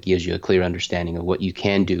 hopefully that gives you a clear understanding of what you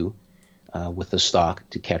can do with the stock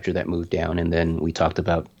to capture that move down. And then we talked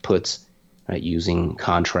about puts, right, using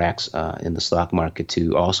contracts in the stock market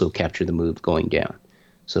to also capture the move going down.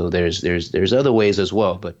 So there's other ways as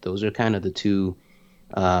well, but those are kind of the two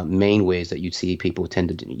main ways that you see people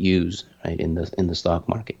tend to use, right, in the stock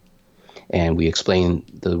market. And we explain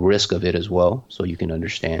the risk of it as well, so you can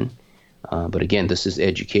understand. But again, this is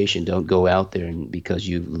education. Don't go out there and because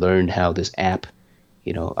you've learned how this app,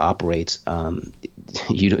 operates.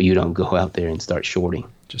 You don't go out there and start shorting.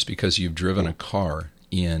 Just because you've driven a car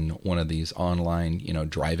in one of these online,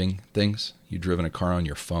 driving things, you've driven a car on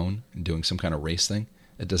your phone and doing some kind of race thing,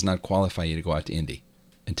 it does not qualify you to go out to Indy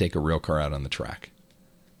and take a real car out on the track.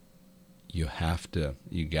 You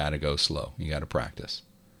got to go slow. You got to practice.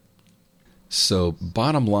 So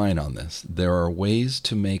bottom line on this, there are ways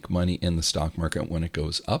to make money in the stock market when it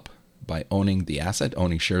goes up by owning the asset,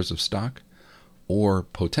 owning shares of stock, or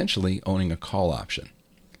potentially owning a call option.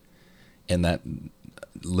 And that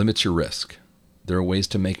limits your risk. There are ways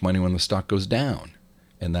to make money when the stock goes down,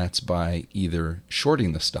 and that's by either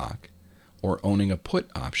shorting the stock or owning a put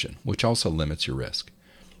option, which also limits your risk.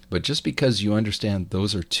 But just because you understand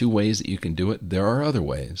those are two ways that you can do it, there are other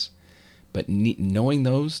ways. But knowing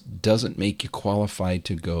those doesn't make you qualified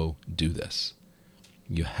to go do this.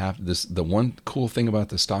 You have this. The one cool thing about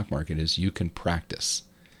the stock market is you can practice,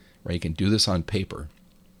 right? You can do this on paper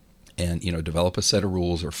and, develop a set of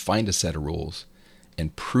rules or find a set of rules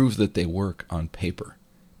and prove that they work on paper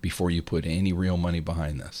before you put any real money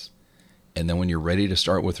behind this. And then when you're ready to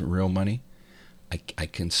start with real money, I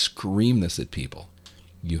can scream this at people.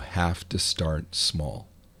 You have to start small.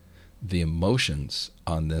 The emotions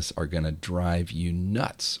on this are going to drive you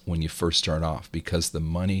nuts when you first start off because the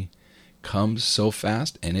money comes so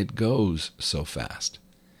fast and it goes so fast.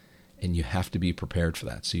 And you have to be prepared for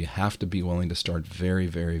that. So you have to be willing to start very,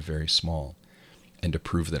 very, very small and to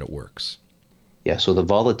prove that it works. Yeah, so the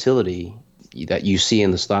volatility that you see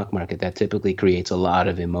in the stock market, that typically creates a lot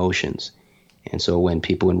of emotions. And so when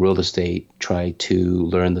people in real estate try to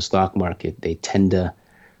learn the stock market, they tend to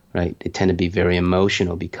be very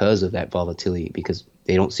emotional because of that volatility, because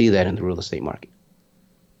they don't see that in the real estate market.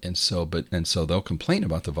 And so they'll complain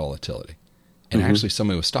about the volatility. And actually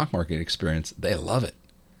somebody with stock market experience, they love it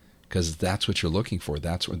because that's what you're looking for.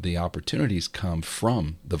 That's where the opportunities come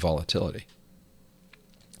from, the volatility.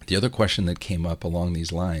 The other question that came up along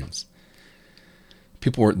these lines,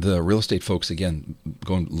 the real estate folks, again,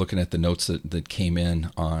 looking at the notes that came in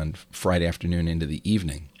on Friday afternoon into the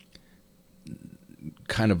evening,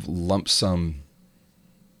 kind of lump sum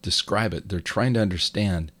describe it. They're trying to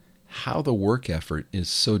understand how the work effort is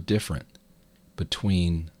so different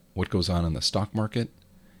between what goes on in the stock market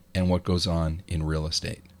and what goes on in real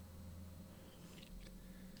estate.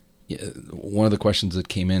 One of the questions that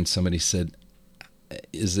came in, somebody said,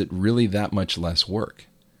 is it really that much less work?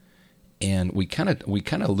 And we kind of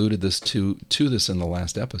alluded to this in the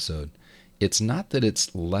last episode. It's not that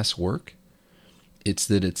it's less work, it's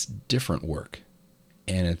that it's different work.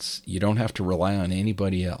 And you don't have to rely on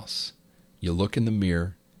anybody else. You look in the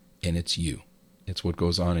mirror and it's you. It's what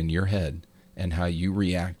goes on in your head and how you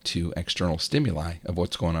react to external stimuli of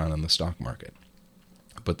what's going on in the stock market.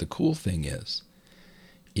 But the cool thing is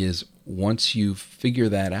once you figure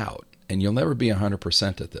that out, and you'll never be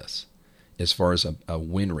 100% at this, as far as a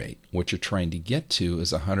win rate, what you're trying to get to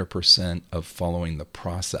is 100% of following the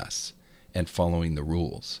process and following the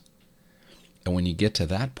rules. And when you get to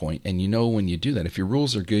that point, and you know when you do that, if your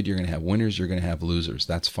rules are good, you're going to have winners, you're going to have losers.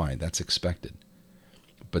 That's fine. That's expected.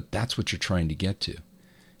 But that's what you're trying to get to.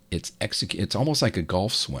 It's almost like a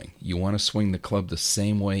golf swing. You want to swing the club the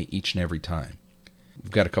same way each and every time.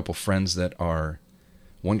 We've got a couple friends that are,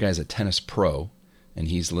 one guy's a tennis pro, and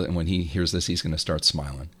when he hears this, he's going to start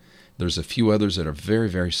smiling. There's a few others that are very,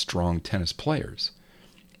 very strong tennis players.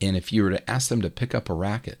 And if you were to ask them to pick up a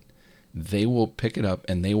racket, they will pick it up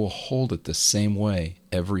and they will hold it the same way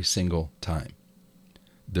every single time.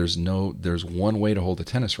 There's one way to hold a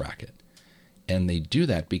tennis racket. And they do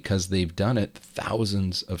that because they've done it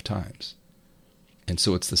thousands of times. And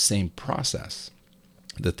so it's the same process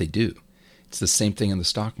that they do. It's the same thing in the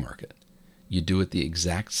stock market. You do it the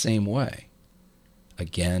exact same way,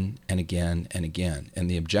 again and again and again. And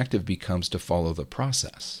the objective becomes to follow the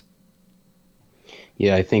process.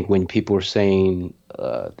 Yeah, I think when people are saying,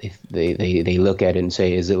 they look at it and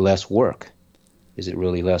say, is it less work? Is it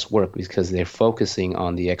really less work? Because they're focusing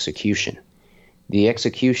on the execution. The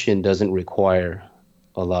execution doesn't require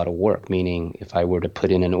a lot of work, meaning if I were to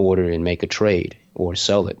put in an order and make a trade or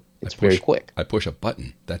sell it, it's very quick. I push a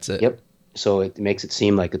button. That's it. Yep. So it makes it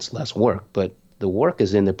seem like it's less work, but the work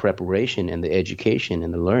is in the preparation and the education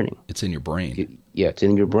and the learning. It's in your brain. It's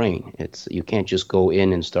in your brain. You can't just go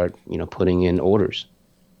in and start, putting in orders,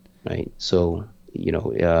 right? So,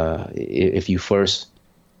 if you first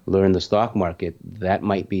learn the stock market, that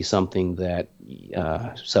might be something that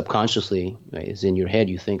subconsciously, right, is in your head.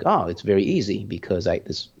 You think, oh, it's very easy because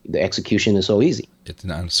the execution is so easy. It's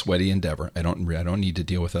not a sweaty endeavor. I don't need to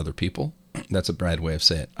deal with other people. That's a bad way of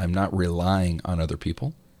saying it. I'm not relying on other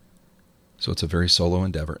people. So it's a very solo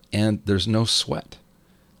endeavor. And there's no sweat.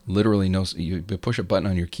 Literally no. You push a button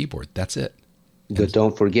on your keyboard. That's it. But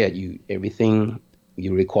don't forget, everything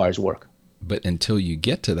requires work. But until you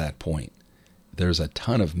get to that point, there's a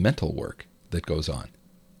ton of mental work that goes on.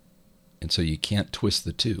 And so you can't twist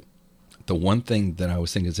the two. The one thing that I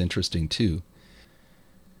always think is interesting too,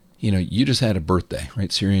 you just had a birthday,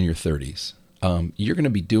 right? So you're in your 30s. You're going to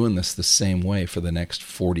be doing this the same way for the next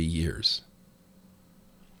 40 years.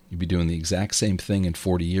 You'll be doing the exact same thing in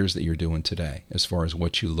 40 years that you're doing today, as far as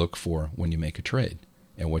what you look for when you make a trade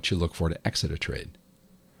and what you look for to exit a trade.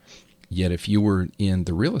 Yet if you were in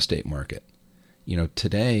the real estate market,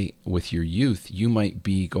 today with your youth, you might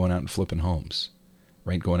be going out and flipping homes,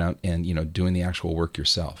 right? Going out and, doing the actual work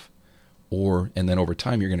yourself. And then over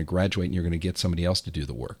time, you're going to graduate and you're going to get somebody else to do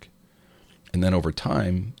the work. And then over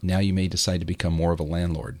time, now you may decide to become more of a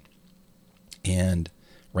landlord. And,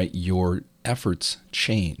 right, your efforts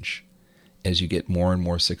change as you get more and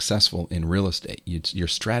more successful in real estate. Your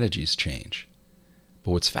strategies change.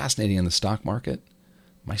 But what's fascinating in the stock market,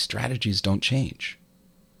 my strategies don't change.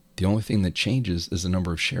 The only thing that changes is the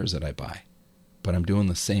number of shares that I buy. But I'm doing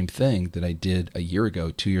the same thing that I did a year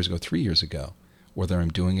ago, 2 years ago, 3 years ago, whether I'm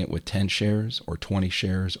doing it with 10 shares or 20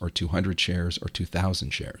 shares or 200 shares or 2,000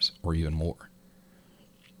 shares or even more.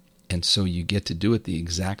 And so you get to do it the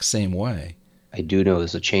exact same way. I do know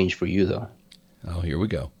there's a change for you, though. Oh, here we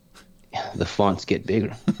go. The fonts get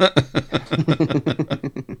bigger.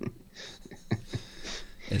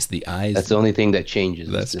 It's the eyes. That's the only thing that changes.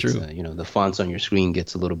 That's true. The fonts on your screen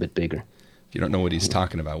gets a little bit bigger. If you don't know what he's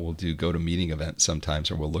talking about, we'll go to meeting events sometimes,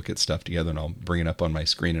 or we'll look at stuff together, and I'll bring it up on my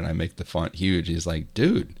screen, and I make the font huge. He's like,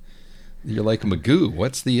 dude, you're like Magoo.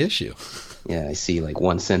 What's the issue? Yeah, I see like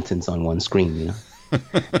one sentence on one screen,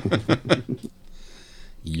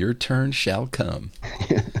 Your turn shall come,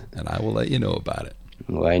 and I will let you know about it.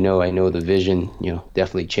 Well, I know the vision,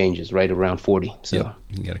 definitely changes right around 40. So yep.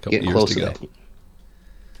 You got a couple years to go. That.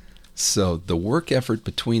 So the work effort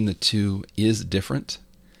between the two is different,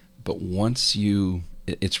 but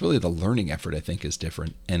it's really the learning effort, I think, is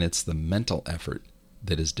different, and it's the mental effort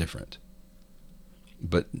that is different.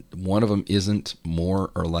 But one of them isn't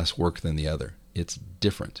more or less work than the other. It's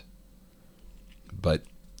different. But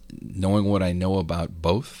knowing what I know about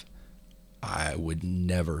both, I would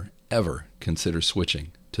never, ever consider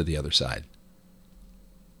switching to the other side.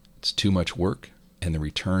 It's too much work, and the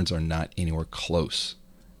returns are not anywhere close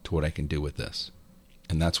to what I can do with this.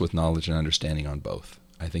 And that's with knowledge and understanding on both.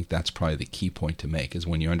 I think that's probably the key point to make, is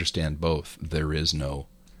when you understand both, there is no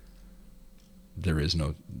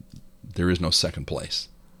second place.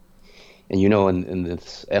 And in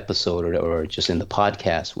this episode or just in the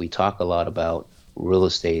podcast, we talk a lot about real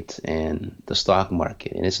estate and the stock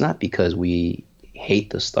market. And it's not because we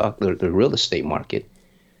hate the real estate market.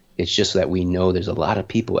 It's just that we know there's a lot of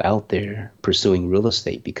people out there pursuing real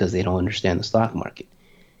estate because they don't understand the stock market.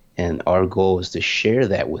 And our goal is to share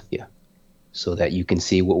that with you so that you can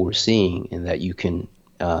see what we're seeing and that you can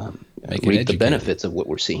reap the benefits of what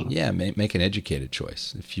we're seeing. Yeah, make an educated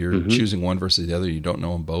choice. If you're choosing one versus the other, you don't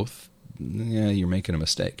know them both, you're making a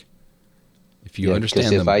mistake. If you understand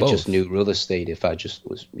them both. If I just knew real estate, if I just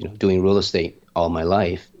was doing real estate all my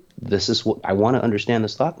life, this is what I want to understand, the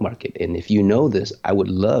stock market. And if you know this, I would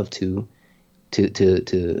love to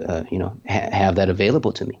have that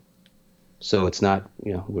available to me. So it's not,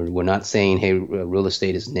 we're not saying, hey, real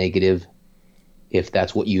estate is negative. If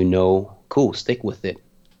that's what you know, cool, stick with it,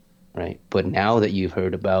 right? But now that you've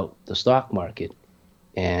heard about the stock market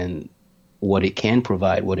and what it can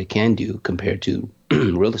provide, what it can do compared to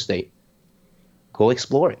real estate, go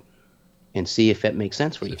explore it and see if that makes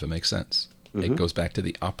sense for you. If it makes sense. It goes back to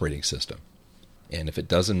the operating system. And if it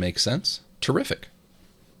doesn't make sense, terrific.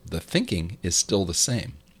 The thinking is still the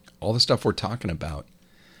same. All the stuff we're talking about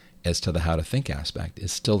as to the how to think aspect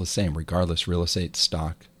is still the same, regardless, real estate,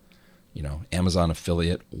 stock, Amazon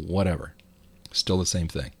affiliate, whatever. Still the same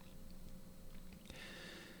thing.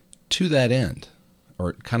 To that end,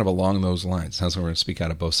 or kind of along those lines, sounds like we're going to speak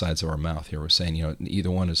out of both sides of our mouth here. We're saying,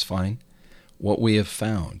 either one is fine. What we have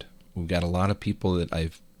found, we've got a lot of people that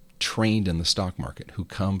I've trained in the stock market who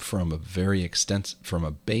come from a baseline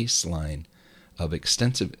of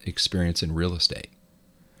extensive experience in real estate.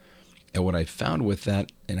 And what I found with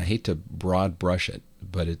that, and I hate to broad brush it,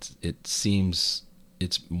 but it seems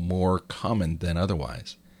it's more common than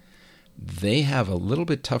otherwise. They have a little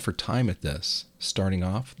bit tougher time at this starting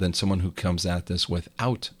off than someone who comes at this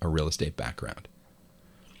without a real estate background.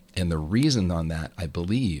 And the reason on that, I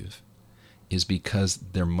believe, is because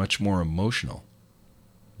they're much more emotional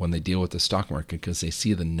when they deal with the stock market, because they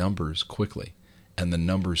see the numbers quickly and the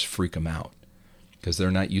numbers freak them out because they're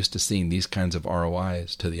not used to seeing these kinds of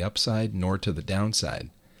ROIs to the upside nor to the downside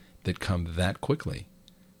that come that quickly.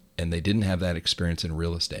 And they didn't have that experience in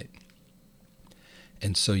real estate.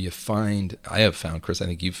 And so I have found, Chris, I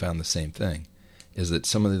think you've found the same thing, is that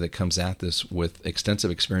somebody that comes at this with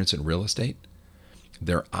extensive experience in real estate,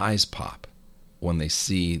 their eyes pop when they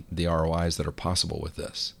see the ROIs that are possible with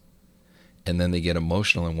this. And then they get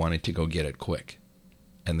emotional and wanting to go get it quick.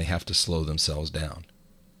 And they have to slow themselves down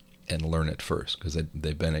and learn it first because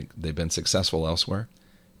they've been successful elsewhere,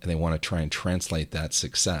 and they want to try and translate that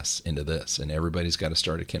success into this. And everybody's got to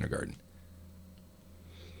start at kindergarten.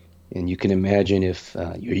 And you can imagine if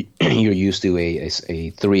you're used to a 3%,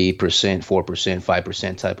 4%,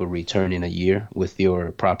 5% type of return in a year with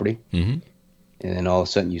your property, and then all of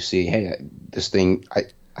a sudden you see, hey, this thing,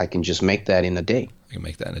 I can just make that in a day. I can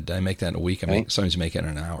make that in a day, make that in a week. Sometimes you make it in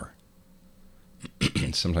an hour.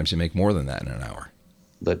 Sometimes you make more than that in an hour.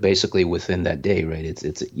 But basically within that day, right,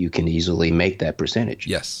 it's you can easily make that percentage.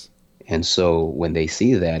 Yes. And so when they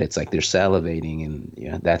see that, it's like they're salivating,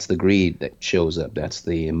 and that's the greed that shows up. That's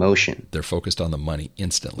the emotion. They're focused on the money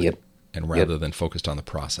instantly, and rather than focused on the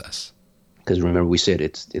process. Because remember, we said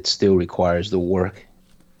it still requires the work,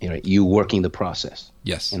 you working the process,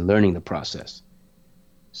 yes, and learning the process.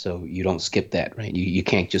 So you don't skip that, right? You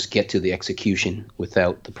can't just get to the execution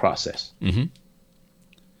without the process. Mm-hmm.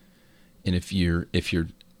 And if you're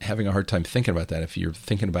having a hard time thinking about that, if you're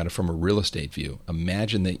thinking about it from a real estate view,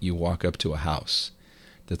 imagine that you walk up to a house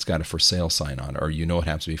that's got a for sale sign on, or it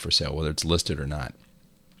happens to be for sale, whether it's listed or not.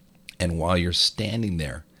 And while you're standing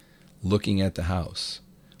there looking at the house,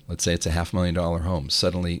 let's say it's a $500,000 home,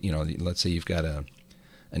 suddenly, let's say you've got an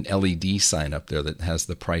LED sign up there that has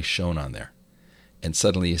the price shown on there. And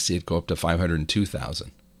suddenly you see it go up to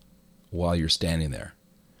 $502,000 while you're standing there.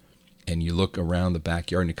 And you look around the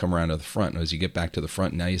backyard and you come around to the front. And as you get back to the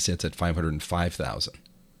front, now you see it's at $505,000.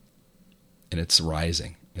 And it's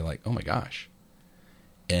rising. You're like, oh my gosh.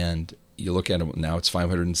 And you look at it, now it's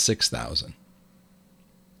 $506,000.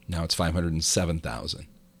 Now it's $507,000.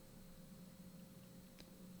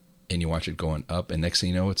 And you watch it going up, and next thing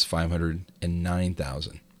you know, it's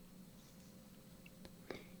 $509,000.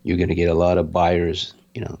 You're going to get a lot of buyers,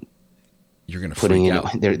 You're going to putting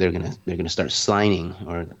freak in. out. They're gonna start signing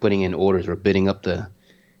or putting in orders or bidding up the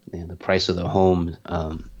price of the home.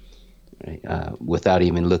 Without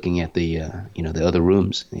even looking at the the other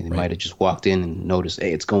rooms. They might have just walked in and noticed,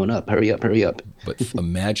 hey, it's going up. Hurry up, hurry up. But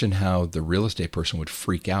imagine how the real estate person would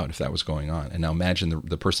freak out if that was going on. And now imagine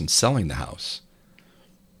the person selling the house.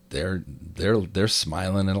 They're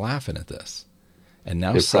smiling and laughing at this. And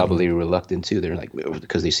now they're probably reluctant too. They're like,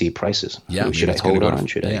 because they see prices. Yeah, should I hold on?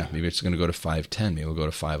 Maybe it's going to go to 510. Maybe it'll go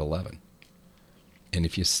to 511. And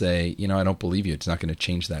if you say, I don't believe you, it's not going to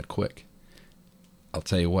change that quick. I'll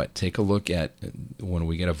tell you what, take a look at when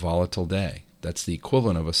we get a volatile day. That's the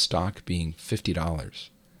equivalent of a stock being $50,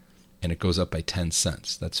 and it goes up by 10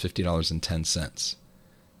 cents. That's $50.10.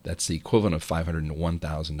 That's the equivalent of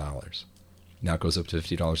 $501,000. Now it goes up to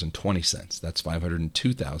 $50.20. That's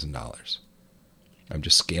 $502,000. I'm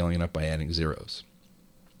just scaling it up by adding zeros.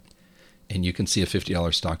 And you can see a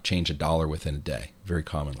 $50 stock change $1 within a day, very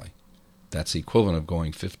commonly. That's the equivalent of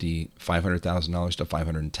going $500,000 to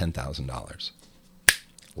 $510,000.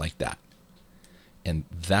 Like that. And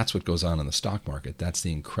that's what goes on in the stock market. That's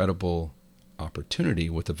the incredible opportunity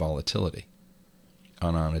with the volatility.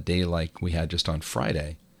 And on a day like we had just on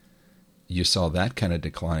Friday, you saw that kind of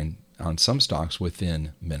decline on some stocks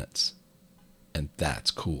within minutes. And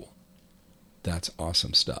that's cool. That's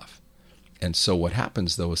awesome stuff. And so what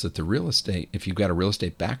happens, though, is that the real estate, if you've got a real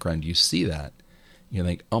estate background, you see that, you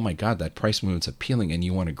think, oh my God, that price movement's appealing, and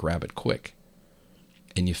you want to grab it quick.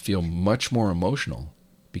 And you feel much more emotional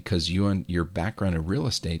because you and your background in real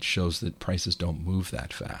estate shows that prices don't move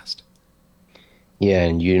that fast. Yeah,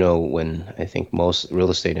 and when I think most real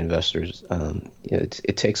estate investors,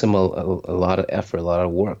 it takes them a lot of effort, a lot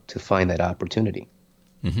of work to find that opportunity,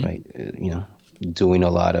 right? Doing a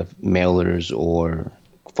lot of mailers or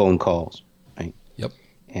phone calls, right? Yep.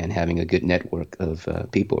 And having a good network of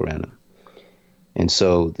people around them. And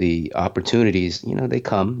so the opportunities, they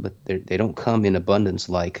come, but they don't come in abundance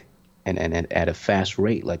and at a fast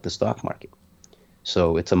rate like the stock market.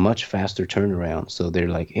 So it's a much faster turnaround. So they're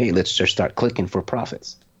like, hey, let's just start clicking for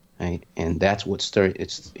profits, right? And that's what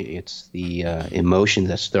it's the emotion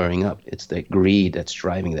that's stirring up. It's the greed that's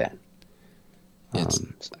driving that.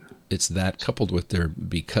 It's that coupled with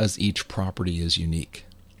because each property is unique.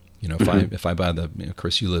 If I buy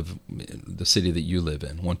Chris, you live the city that you live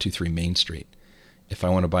in, 123 Main Street. If I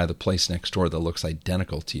want to buy the place next door that looks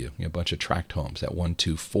identical to you, a bunch of tract homes at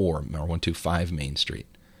 124 or 125 Main Street,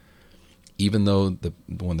 even though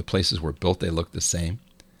when the places were built they look the same,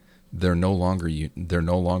 they're no longer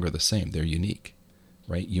the same. They're unique,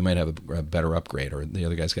 right? You might have a better upgrade, or the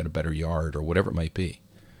other guy's got a better yard, or whatever it might be.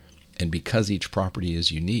 And because each property is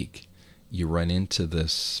unique, you run into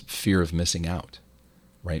this fear of missing out,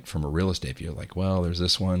 right? From a real estate view, like, well, there's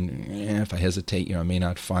this one. If I hesitate, I may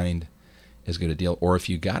not find as good a deal. Or if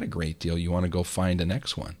you got a great deal, you want to go find the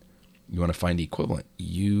next one. You want to find equivalent.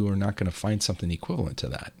 You are not going to find something equivalent to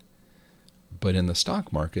that. But in the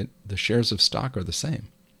stock market, the shares of stock are the same.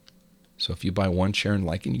 So if you buy one share and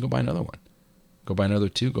like it, you go buy another one. Go buy another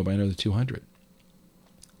two, go buy another 200.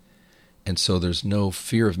 And so there's no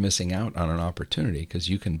fear of missing out on an opportunity because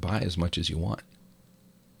you can buy as much as you want.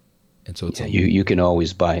 And so you can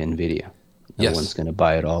always buy NVIDIA. No Yes. one's going to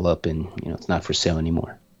buy it all up and it's not for sale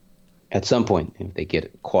anymore. At some point, if they get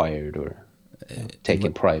acquired or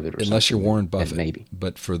taken private, or unless you're Warren Buffett, maybe.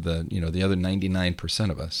 But for the the other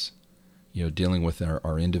 99% of us, dealing with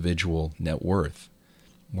our individual net worth,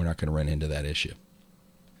 we're not going to run into that issue.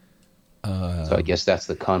 So I guess that's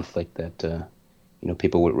the conflict that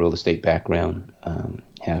people with real estate background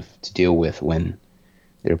have to deal with when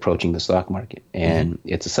they're approaching the stock market, and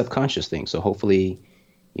it's a subconscious thing. So hopefully,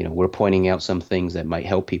 we're pointing out some things that might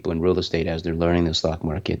help people in real estate as they're learning the stock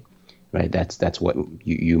market. Right, that's what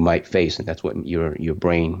you might face, and that's what your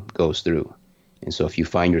brain goes through. And so if you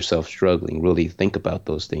find yourself struggling, really think about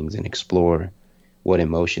those things and explore what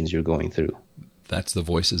emotions you're going through. That's the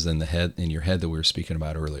voices in your head that we were speaking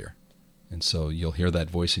about earlier. And so you'll hear that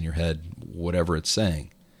voice in your head, whatever it's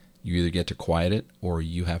saying. You either get to quiet it, or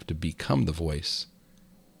you have to become the voice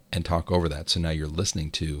and talk over that. So now you're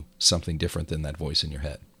listening to something different than that voice in your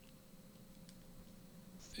head.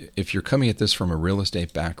 If you're coming at this from a real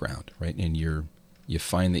estate background, right, and you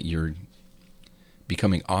find that you're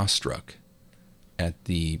becoming awestruck at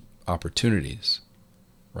the opportunities,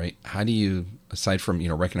 right? How do you, aside from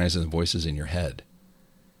recognizing the voices in your head,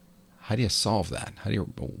 how do you solve that?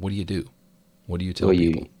 What do you do? What do you tell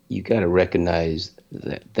people? You got to recognize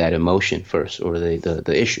that emotion first, or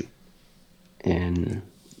the issue, and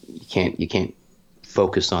you can't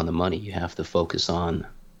focus on the money. You have to focus on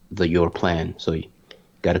your plan. So you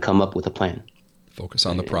got to come up with a plan. Focus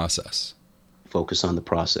on the process. focus on the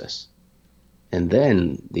process. And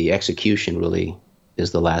then the execution really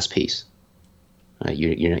is the last piece.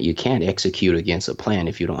 You can't execute against a plan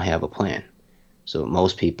if you don't have a plan. So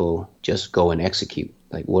most people just go and execute.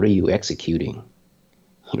 Like, what are you executing?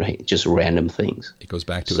 Right? Just random things. It goes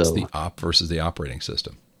back to it's the op versus the operating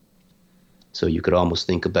system. So you could almost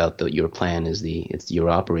think about your plan as it's your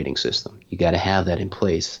operating system. You got to have that in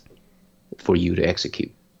place for you to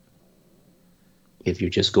execute. If you're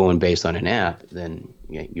just going based on an app, then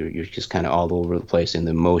you're just kind of all over the place, and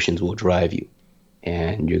the emotions will drive you,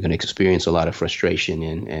 and you're going to experience a lot of frustration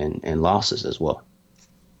and losses as well.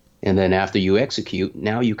 And then after you execute,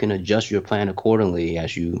 now you can adjust your plan accordingly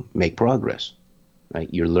as you make progress. Right?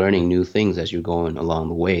 You're learning new things as you're going along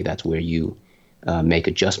the way. That's where you make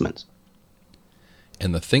adjustments.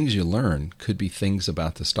 And the things you learn could be things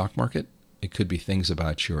about the stock market. It could be things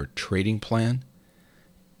about your trading plan.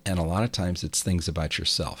 And a lot of times it's things about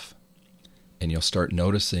yourself. And you'll start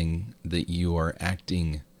noticing that you are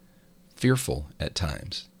acting fearful at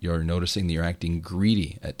times. You're noticing that you're acting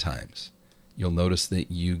greedy at times. You'll notice that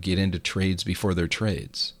you get into trades before they're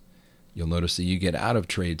trades. You'll notice that you get out of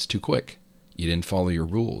trades too quick. You didn't follow your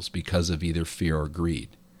rules because of either fear or greed.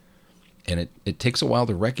 And it takes a while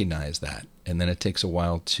to recognize that. And then it takes a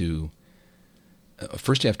while to,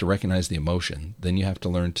 first you have to recognize the emotion. Then you have to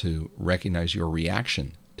learn to recognize your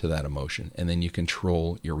reaction to that emotion. And then you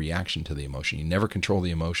control your reaction to the emotion. You never control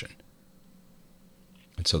the emotion.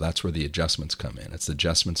 And so that's where the adjustments come in. It's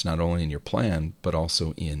adjustments not only in your plan, but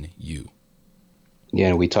also in you. Yeah,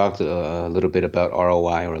 and we talked a little bit about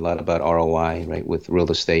ROI, or a lot about ROI, right, with real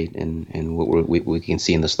estate and what we can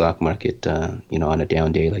see in the stock market, on a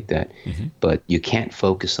down day like that. Mm-hmm. But you can't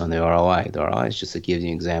focus on the ROI. The ROI is just to give you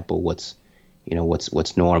an example what's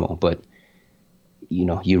normal. But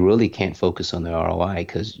you really can't focus on the ROI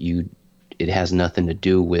because it has nothing to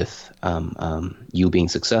do with you being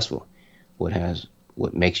successful.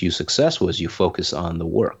 What makes you successful is you focus on the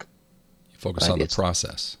work. You focus on the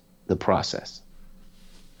process. The process.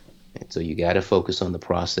 And so you got to focus on the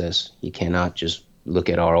process. You cannot just look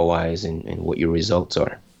at ROIs and what your results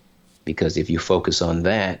are. Because if you focus on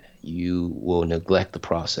that, you will neglect the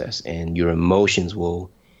process, and your emotions will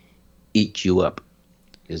eat you up,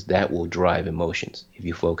 because that will drive emotions. If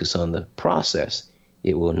you focus on the process,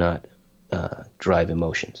 it will not drive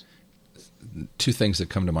emotions. Two things that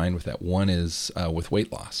come to mind with that. One is with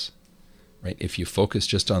weight loss. Right? If you focus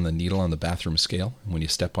just on the needle on the bathroom scale, when you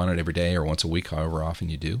step on it every day or once a week, however often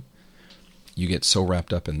you do, you get so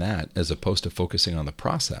wrapped up in that as opposed to focusing on the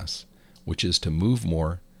process, which is to move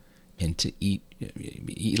more and to eat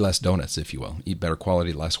less donuts, if you will, eat better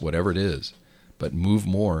quality, less whatever it is, but move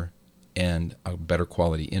more and a better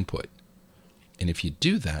quality input. And if you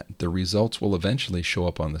do that, the results will eventually show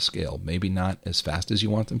up on the scale. Maybe not as fast as you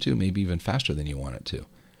want them to, maybe even faster than you want it to,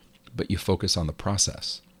 but you focus on the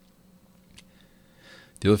process.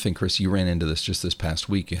 The other thing, Chris, you ran into this just this past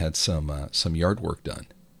week. You had some yard work done,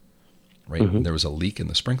 right? Mm-hmm. There was a leak in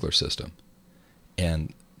the sprinkler system.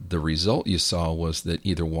 And the result you saw was that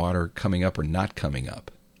either water coming up or not coming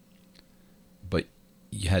up. But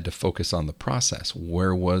you had to focus on the process.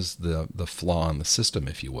 Where was the flaw in the system,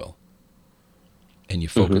 if you will? And you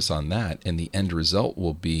focus on that, and the end result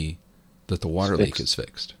will be that the water leak is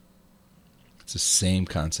fixed. It's the same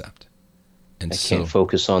concept. And I can't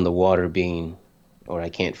focus on the water being, or I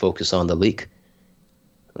can't focus on the leak,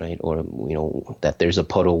 right? Or, that there's a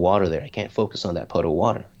puddle of water there. I can't focus on that puddle of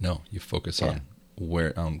water. No, you focus on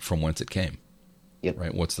where, from whence it came. Yep.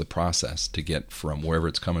 Right? What's the process to get from wherever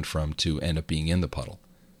it's coming from to end up being in the puddle?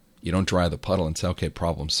 You don't dry the puddle and say, okay,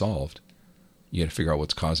 problem solved. You got to figure out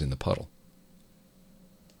what's causing the puddle.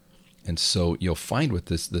 And so you'll find with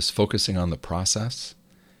this focusing on the process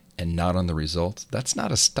and not on the results, that's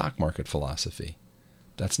not a stock market philosophy.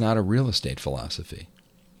 That's not a real estate philosophy.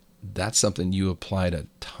 That's something you apply to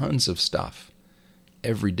tons of stuff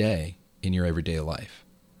every day in your everyday life,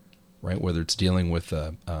 right? Whether it's dealing with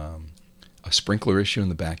a sprinkler issue in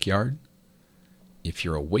the backyard, if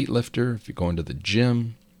you're a weightlifter, if you're going to the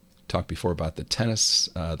gym, talked before about the tennis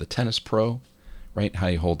pro, right? How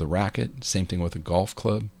you hold the racket. Same thing with a golf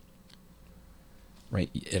club. Right,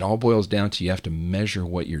 it all boils down to you have to measure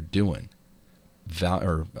what you're doing,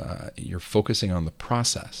 you're focusing on the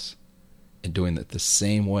process and doing it the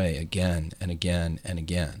same way again and again and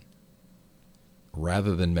again,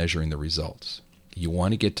 rather than measuring the results. You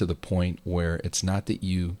want to get to the point where it's not that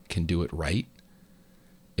you can do it right,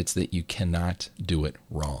 it's that you cannot do it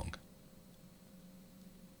wrong.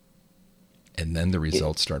 And then the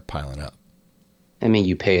results start piling up. I mean,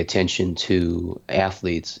 you pay attention to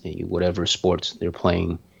athletes, whatever sports they're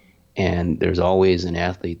playing, and there's always an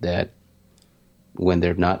athlete that when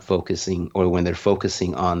they're not focusing, or when they're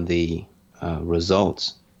focusing on the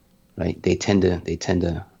results, right? They tend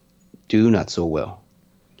to do not so well.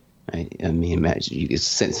 Right? I mean, imagine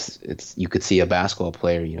you could see a basketball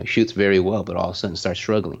player, shoots very well, but all of a sudden starts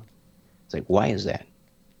struggling. It's like, why is that?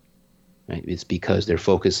 Right? It's because they're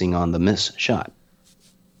focusing on the miss shot,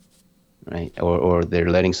 right? Or they're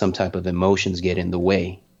letting some type of emotions get in the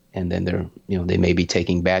way, and then they may be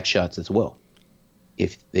taking bad shots as well.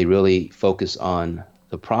 If they really focus on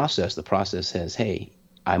the process says, hey,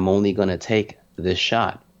 I'm only going to take this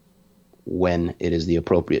shot when it is the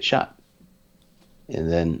appropriate shot. And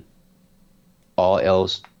then all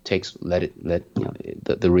else the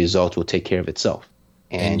result will take care of itself.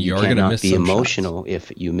 And you cannot be emotional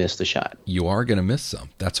if you miss the shot. You are going to miss some.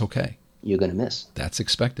 That's okay. You're going to miss. That's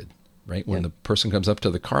expected, right? When the person comes up to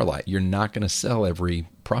the car lot, you're not going to sell every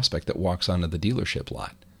prospect that walks onto the dealership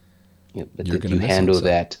lot. Yeah, but did you handle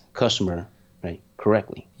that customer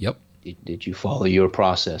correctly? Yep. Did you follow your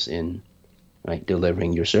process in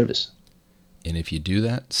delivering your service? And if you do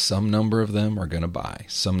that, some number of them are going to buy.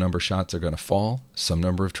 Some number of shots are going to fall. Some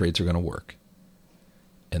number of trades are going to work.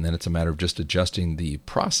 And then it's a matter of just adjusting the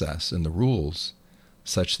process and the rules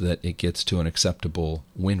such that it gets to an acceptable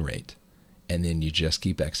win rate. And then you just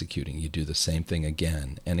keep executing. You do the same thing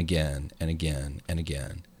again and again and again and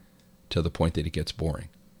again to the point that it gets boring.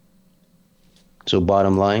 So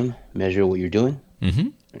bottom line, measure what you're doing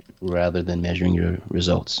rather than measuring your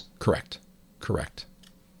results. Correct.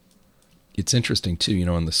 It's interesting, too,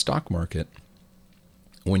 in the stock market,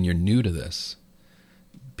 when you're new to this,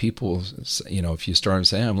 people, if you start to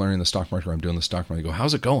say, hey, I'm learning the stock market, or I'm doing the stock market, they go,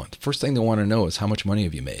 how's it going? First thing they want to know is how much money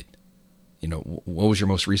have you made? What was your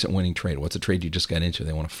most recent winning trade? What's a trade you just got into?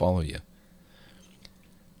 They want to follow you.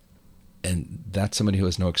 And that's somebody who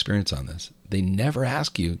has no experience on this. They never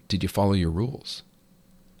ask you, did you follow your rules?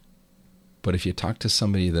 But if you talk to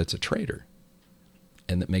somebody that's a trader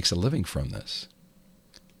and that makes a living from this,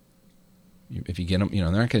 if you get them,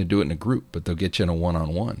 they're not going to do it in a group, but they'll get you in a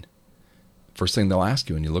one-on-one. First thing they'll ask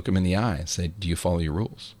you, and you look them in the eye and say, do you follow your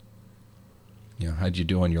rules? How'd you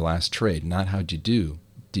do on your last trade? Not how'd you do.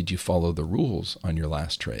 Did you follow the rules on your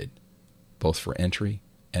last trade, both for entry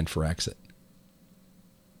and for exit?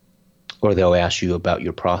 Or they'll ask you about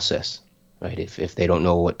your process, right? If they don't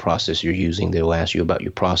know what process you're using, they'll ask you about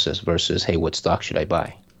your process versus, hey, what stock should I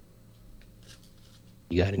buy?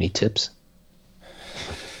 You got any tips?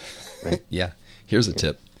 Right? Yeah. Here's a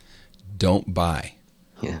tip. Don't buy.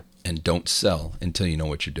 Yeah. And don't sell until you know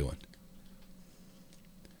what you're doing.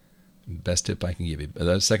 Best tip I can give you.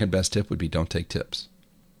 The second best tip would be don't take tips.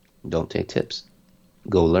 Don't take tips.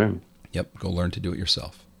 Go learn. Yep. Go learn to do it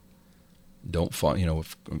yourself. Don't fall.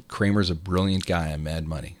 If Kramer's a brilliant guy on Mad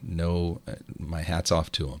Money. No, my hat's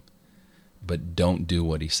off to him. But don't do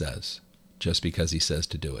what he says just because he says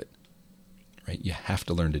to do it. Right? You have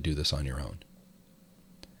to learn to do this on your own.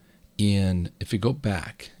 And if you go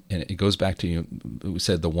back, and it goes back to, we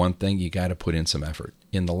said the one thing, you got to put in some effort.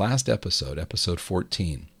 In the last episode, episode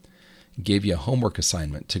 14, gave you a homework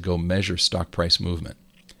assignment to go measure stock price movement.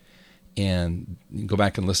 And go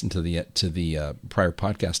back and listen to the prior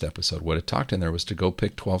podcast episode. What it talked in there was to go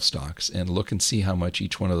pick 12 stocks and look and see how much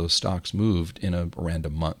each one of those stocks moved in a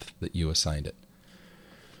random month that you assigned it.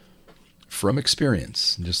 From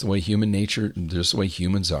experience, just the way human nature, just the way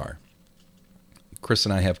humans are, Chris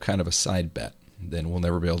and I have kind of a side bet. Then we'll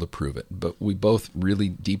never be able to prove it. But we both really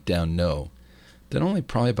deep down know that only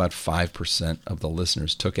probably about 5% of the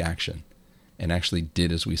listeners took action and actually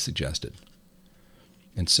did as we suggested.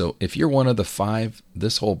 And so if you're one of the 5,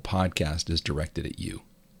 this whole podcast is directed at you.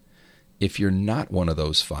 If you're not one of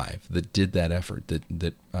those 5 that did that effort,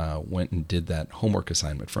 that went and did that homework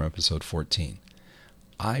assignment from episode 14,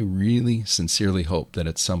 I really sincerely hope that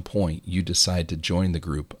at some point you decide to join the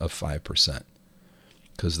group of 5%.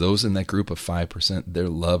 Because those in that group of 5%, they're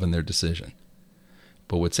loving their decision.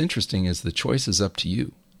 But what's interesting is the choice is up to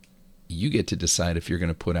you. You get to decide if you're going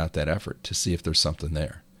to put out that effort to see if there's something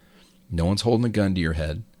there. No one's holding a gun to your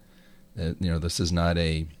head. This is not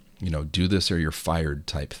a, do this or you're fired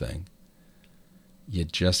type thing. You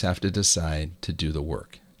just have to decide to do the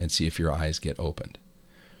work and see if your eyes get opened.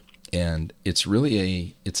 And it's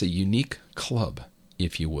really it's a unique club,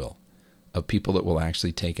 if you will, of people that will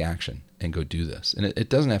actually take action and go do this. And it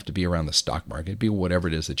doesn't have to be around the stock market. It'd be whatever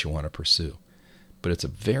it is that you want to pursue. But it's a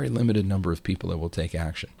very limited number of people that will take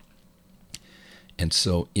action. And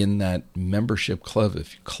so in that membership club,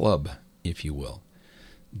 if you will,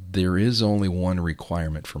 there is only one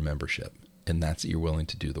requirement for membership, and that's that you're willing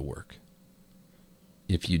to do the work.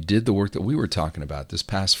 If you did the work that we were talking about this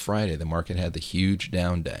past Friday, the market had the huge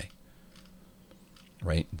down day.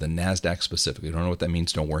 right? The NASDAQ specifically. You don't know what that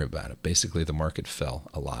means, don't worry about it. Basically, the market fell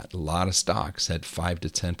a lot. A lot of stocks had 5 to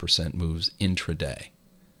 10% moves intraday.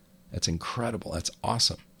 That's incredible. That's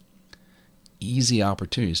awesome. Easy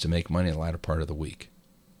opportunities to make money in the latter part of the week.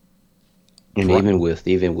 And even with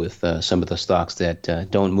some of the stocks that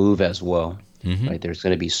don't move as well, right? There's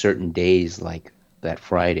going to be certain days like that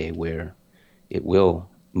Friday where it will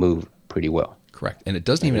move pretty well. Correct. And it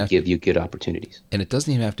doesn't even have to give you good opportunities. And it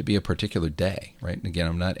doesn't even have to be a particular day, right? And again,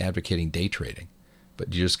 I'm not advocating day trading,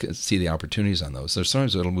 but you just see the opportunities on those. There's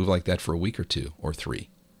sometimes it'll move like that for a week or 2 or 3,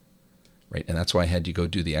 right? And that's why I had you go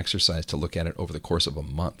do the exercise to look at it over the course of a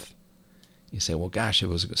month. You say, well, gosh, it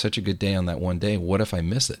was such a good day on that one day. What if I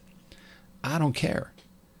miss it? I don't care.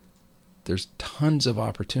 There's tons of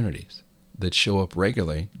opportunities that show up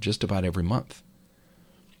regularly just about every month.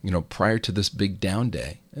 You know, prior to this big down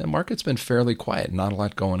day, the market's been fairly quiet, not a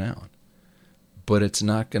lot going on. But it's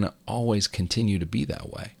not going to always continue to be that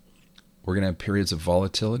way. We're going to have periods of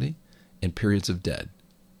volatility and periods of dead.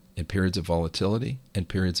 And periods of volatility and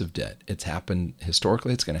periods of dead. It's happened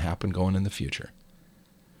historically, it's going to happen going in the future.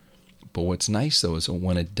 But what's nice, though, is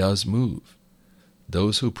when it does move,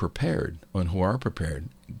 those who prepared and who are prepared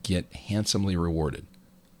get handsomely rewarded.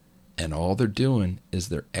 And all they're doing is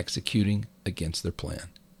they're executing against their plan.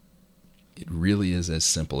 It really is as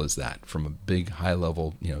simple as that from a big,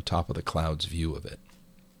 high-level, top of the clouds view of it.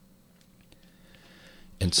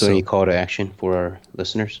 And so any call to action for our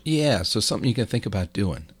listeners? Yeah, so something you can think about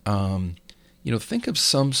doing. Think of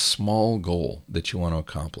some small goal that you want to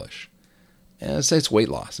accomplish. Let's say it's weight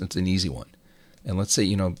loss. It's an easy one. And let's say,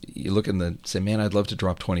 you look say, man, I'd love to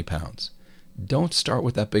drop 20 pounds. Don't start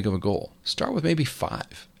with that big of a goal. Start with maybe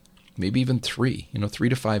 5, maybe even 3, 3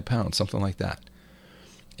 to 5 pounds, something like that.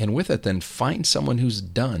 And with it, then find someone who's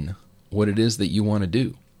done what it is that you want to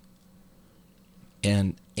do.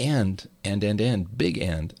 And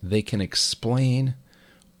they can explain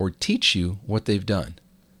or teach you what they've done.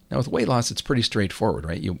 Now, with weight loss, it's pretty straightforward,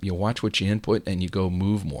 right? You watch what you input and you go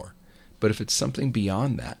move more. But if it's something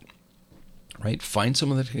beyond that, right, find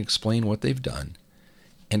someone that can explain what they've done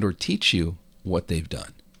and or teach you what they've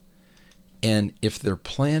done. And if their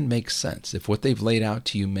plan makes sense, if what they've laid out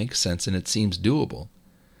to you makes sense and it seems doable,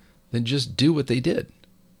 then just do what they did.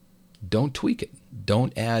 Don't tweak it.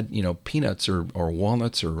 Don't add, peanuts or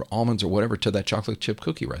walnuts or almonds or whatever to that chocolate chip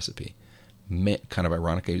cookie recipe. Kind of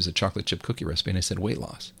ironic, I used a chocolate chip cookie recipe and I said weight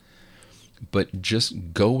loss. But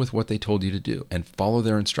just go with what they told you to do and follow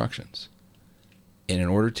their instructions. And in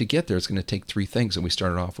order to get there, it's going to take 3 things that we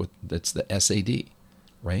started off with. That's the SAD,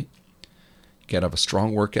 right? You got to have a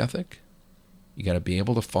strong work ethic. You got to be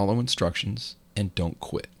able to follow instructions and don't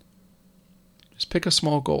quit. Just pick a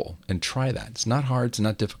small goal and try that. It's not hard. It's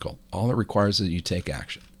not difficult. All it requires is that you take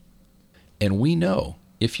action. And we know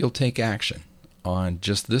if you'll take action on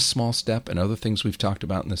just this small step and other things we've talked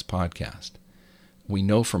about in this podcast, we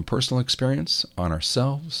know from personal experience on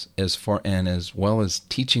ourselves as well as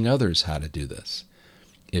teaching others how to do this.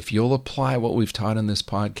 If you'll apply what we've taught in this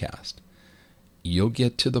podcast, you'll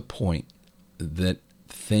get to the point that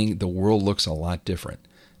the world looks a lot different.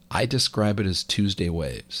 I describe it as Tuesday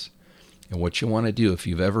waves. And what you want to do, if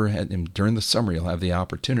you've ever had, during the summer, you'll have the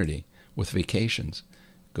opportunity with vacations.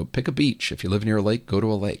 Go pick a beach. If you live near a lake, go to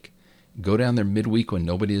a lake. Go down there midweek when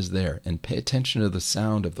nobody is there and pay attention to the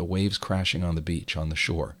sound of the waves crashing on the beach, on the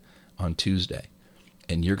shore, on Tuesday.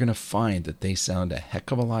 And you're going to find that they sound a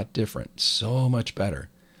heck of a lot different, so much better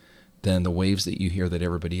than the waves that you hear that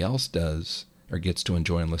everybody else does or gets to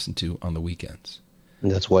enjoy and listen to on the weekends.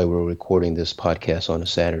 And that's why we're recording this podcast on a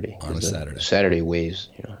Saturday. On a Saturday. Saturday waves,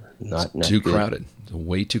 not too good. Crowded. It's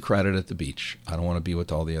way too crowded at the beach. I don't want to be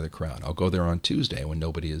with all the other crowd. I'll go there on Tuesday when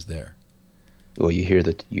nobody is there. Well, you hear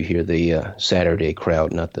the Saturday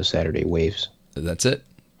crowd, not the Saturday waves. That's it.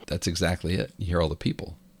 That's exactly it. You hear all the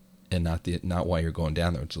people, and not why you're going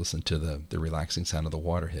down there to listen to the relaxing sound of the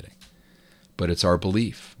water hitting. But it's our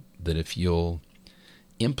belief that if you'll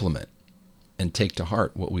implement and take to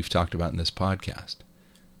heart what we've talked about in this podcast,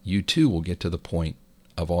 you too will get to the point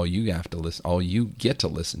of all you get to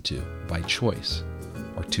listen to by choice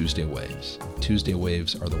are Tuesday waves. Tuesday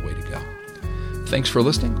waves are the way to go. Thanks for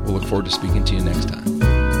listening. We'll look forward to speaking to you next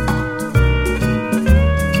time.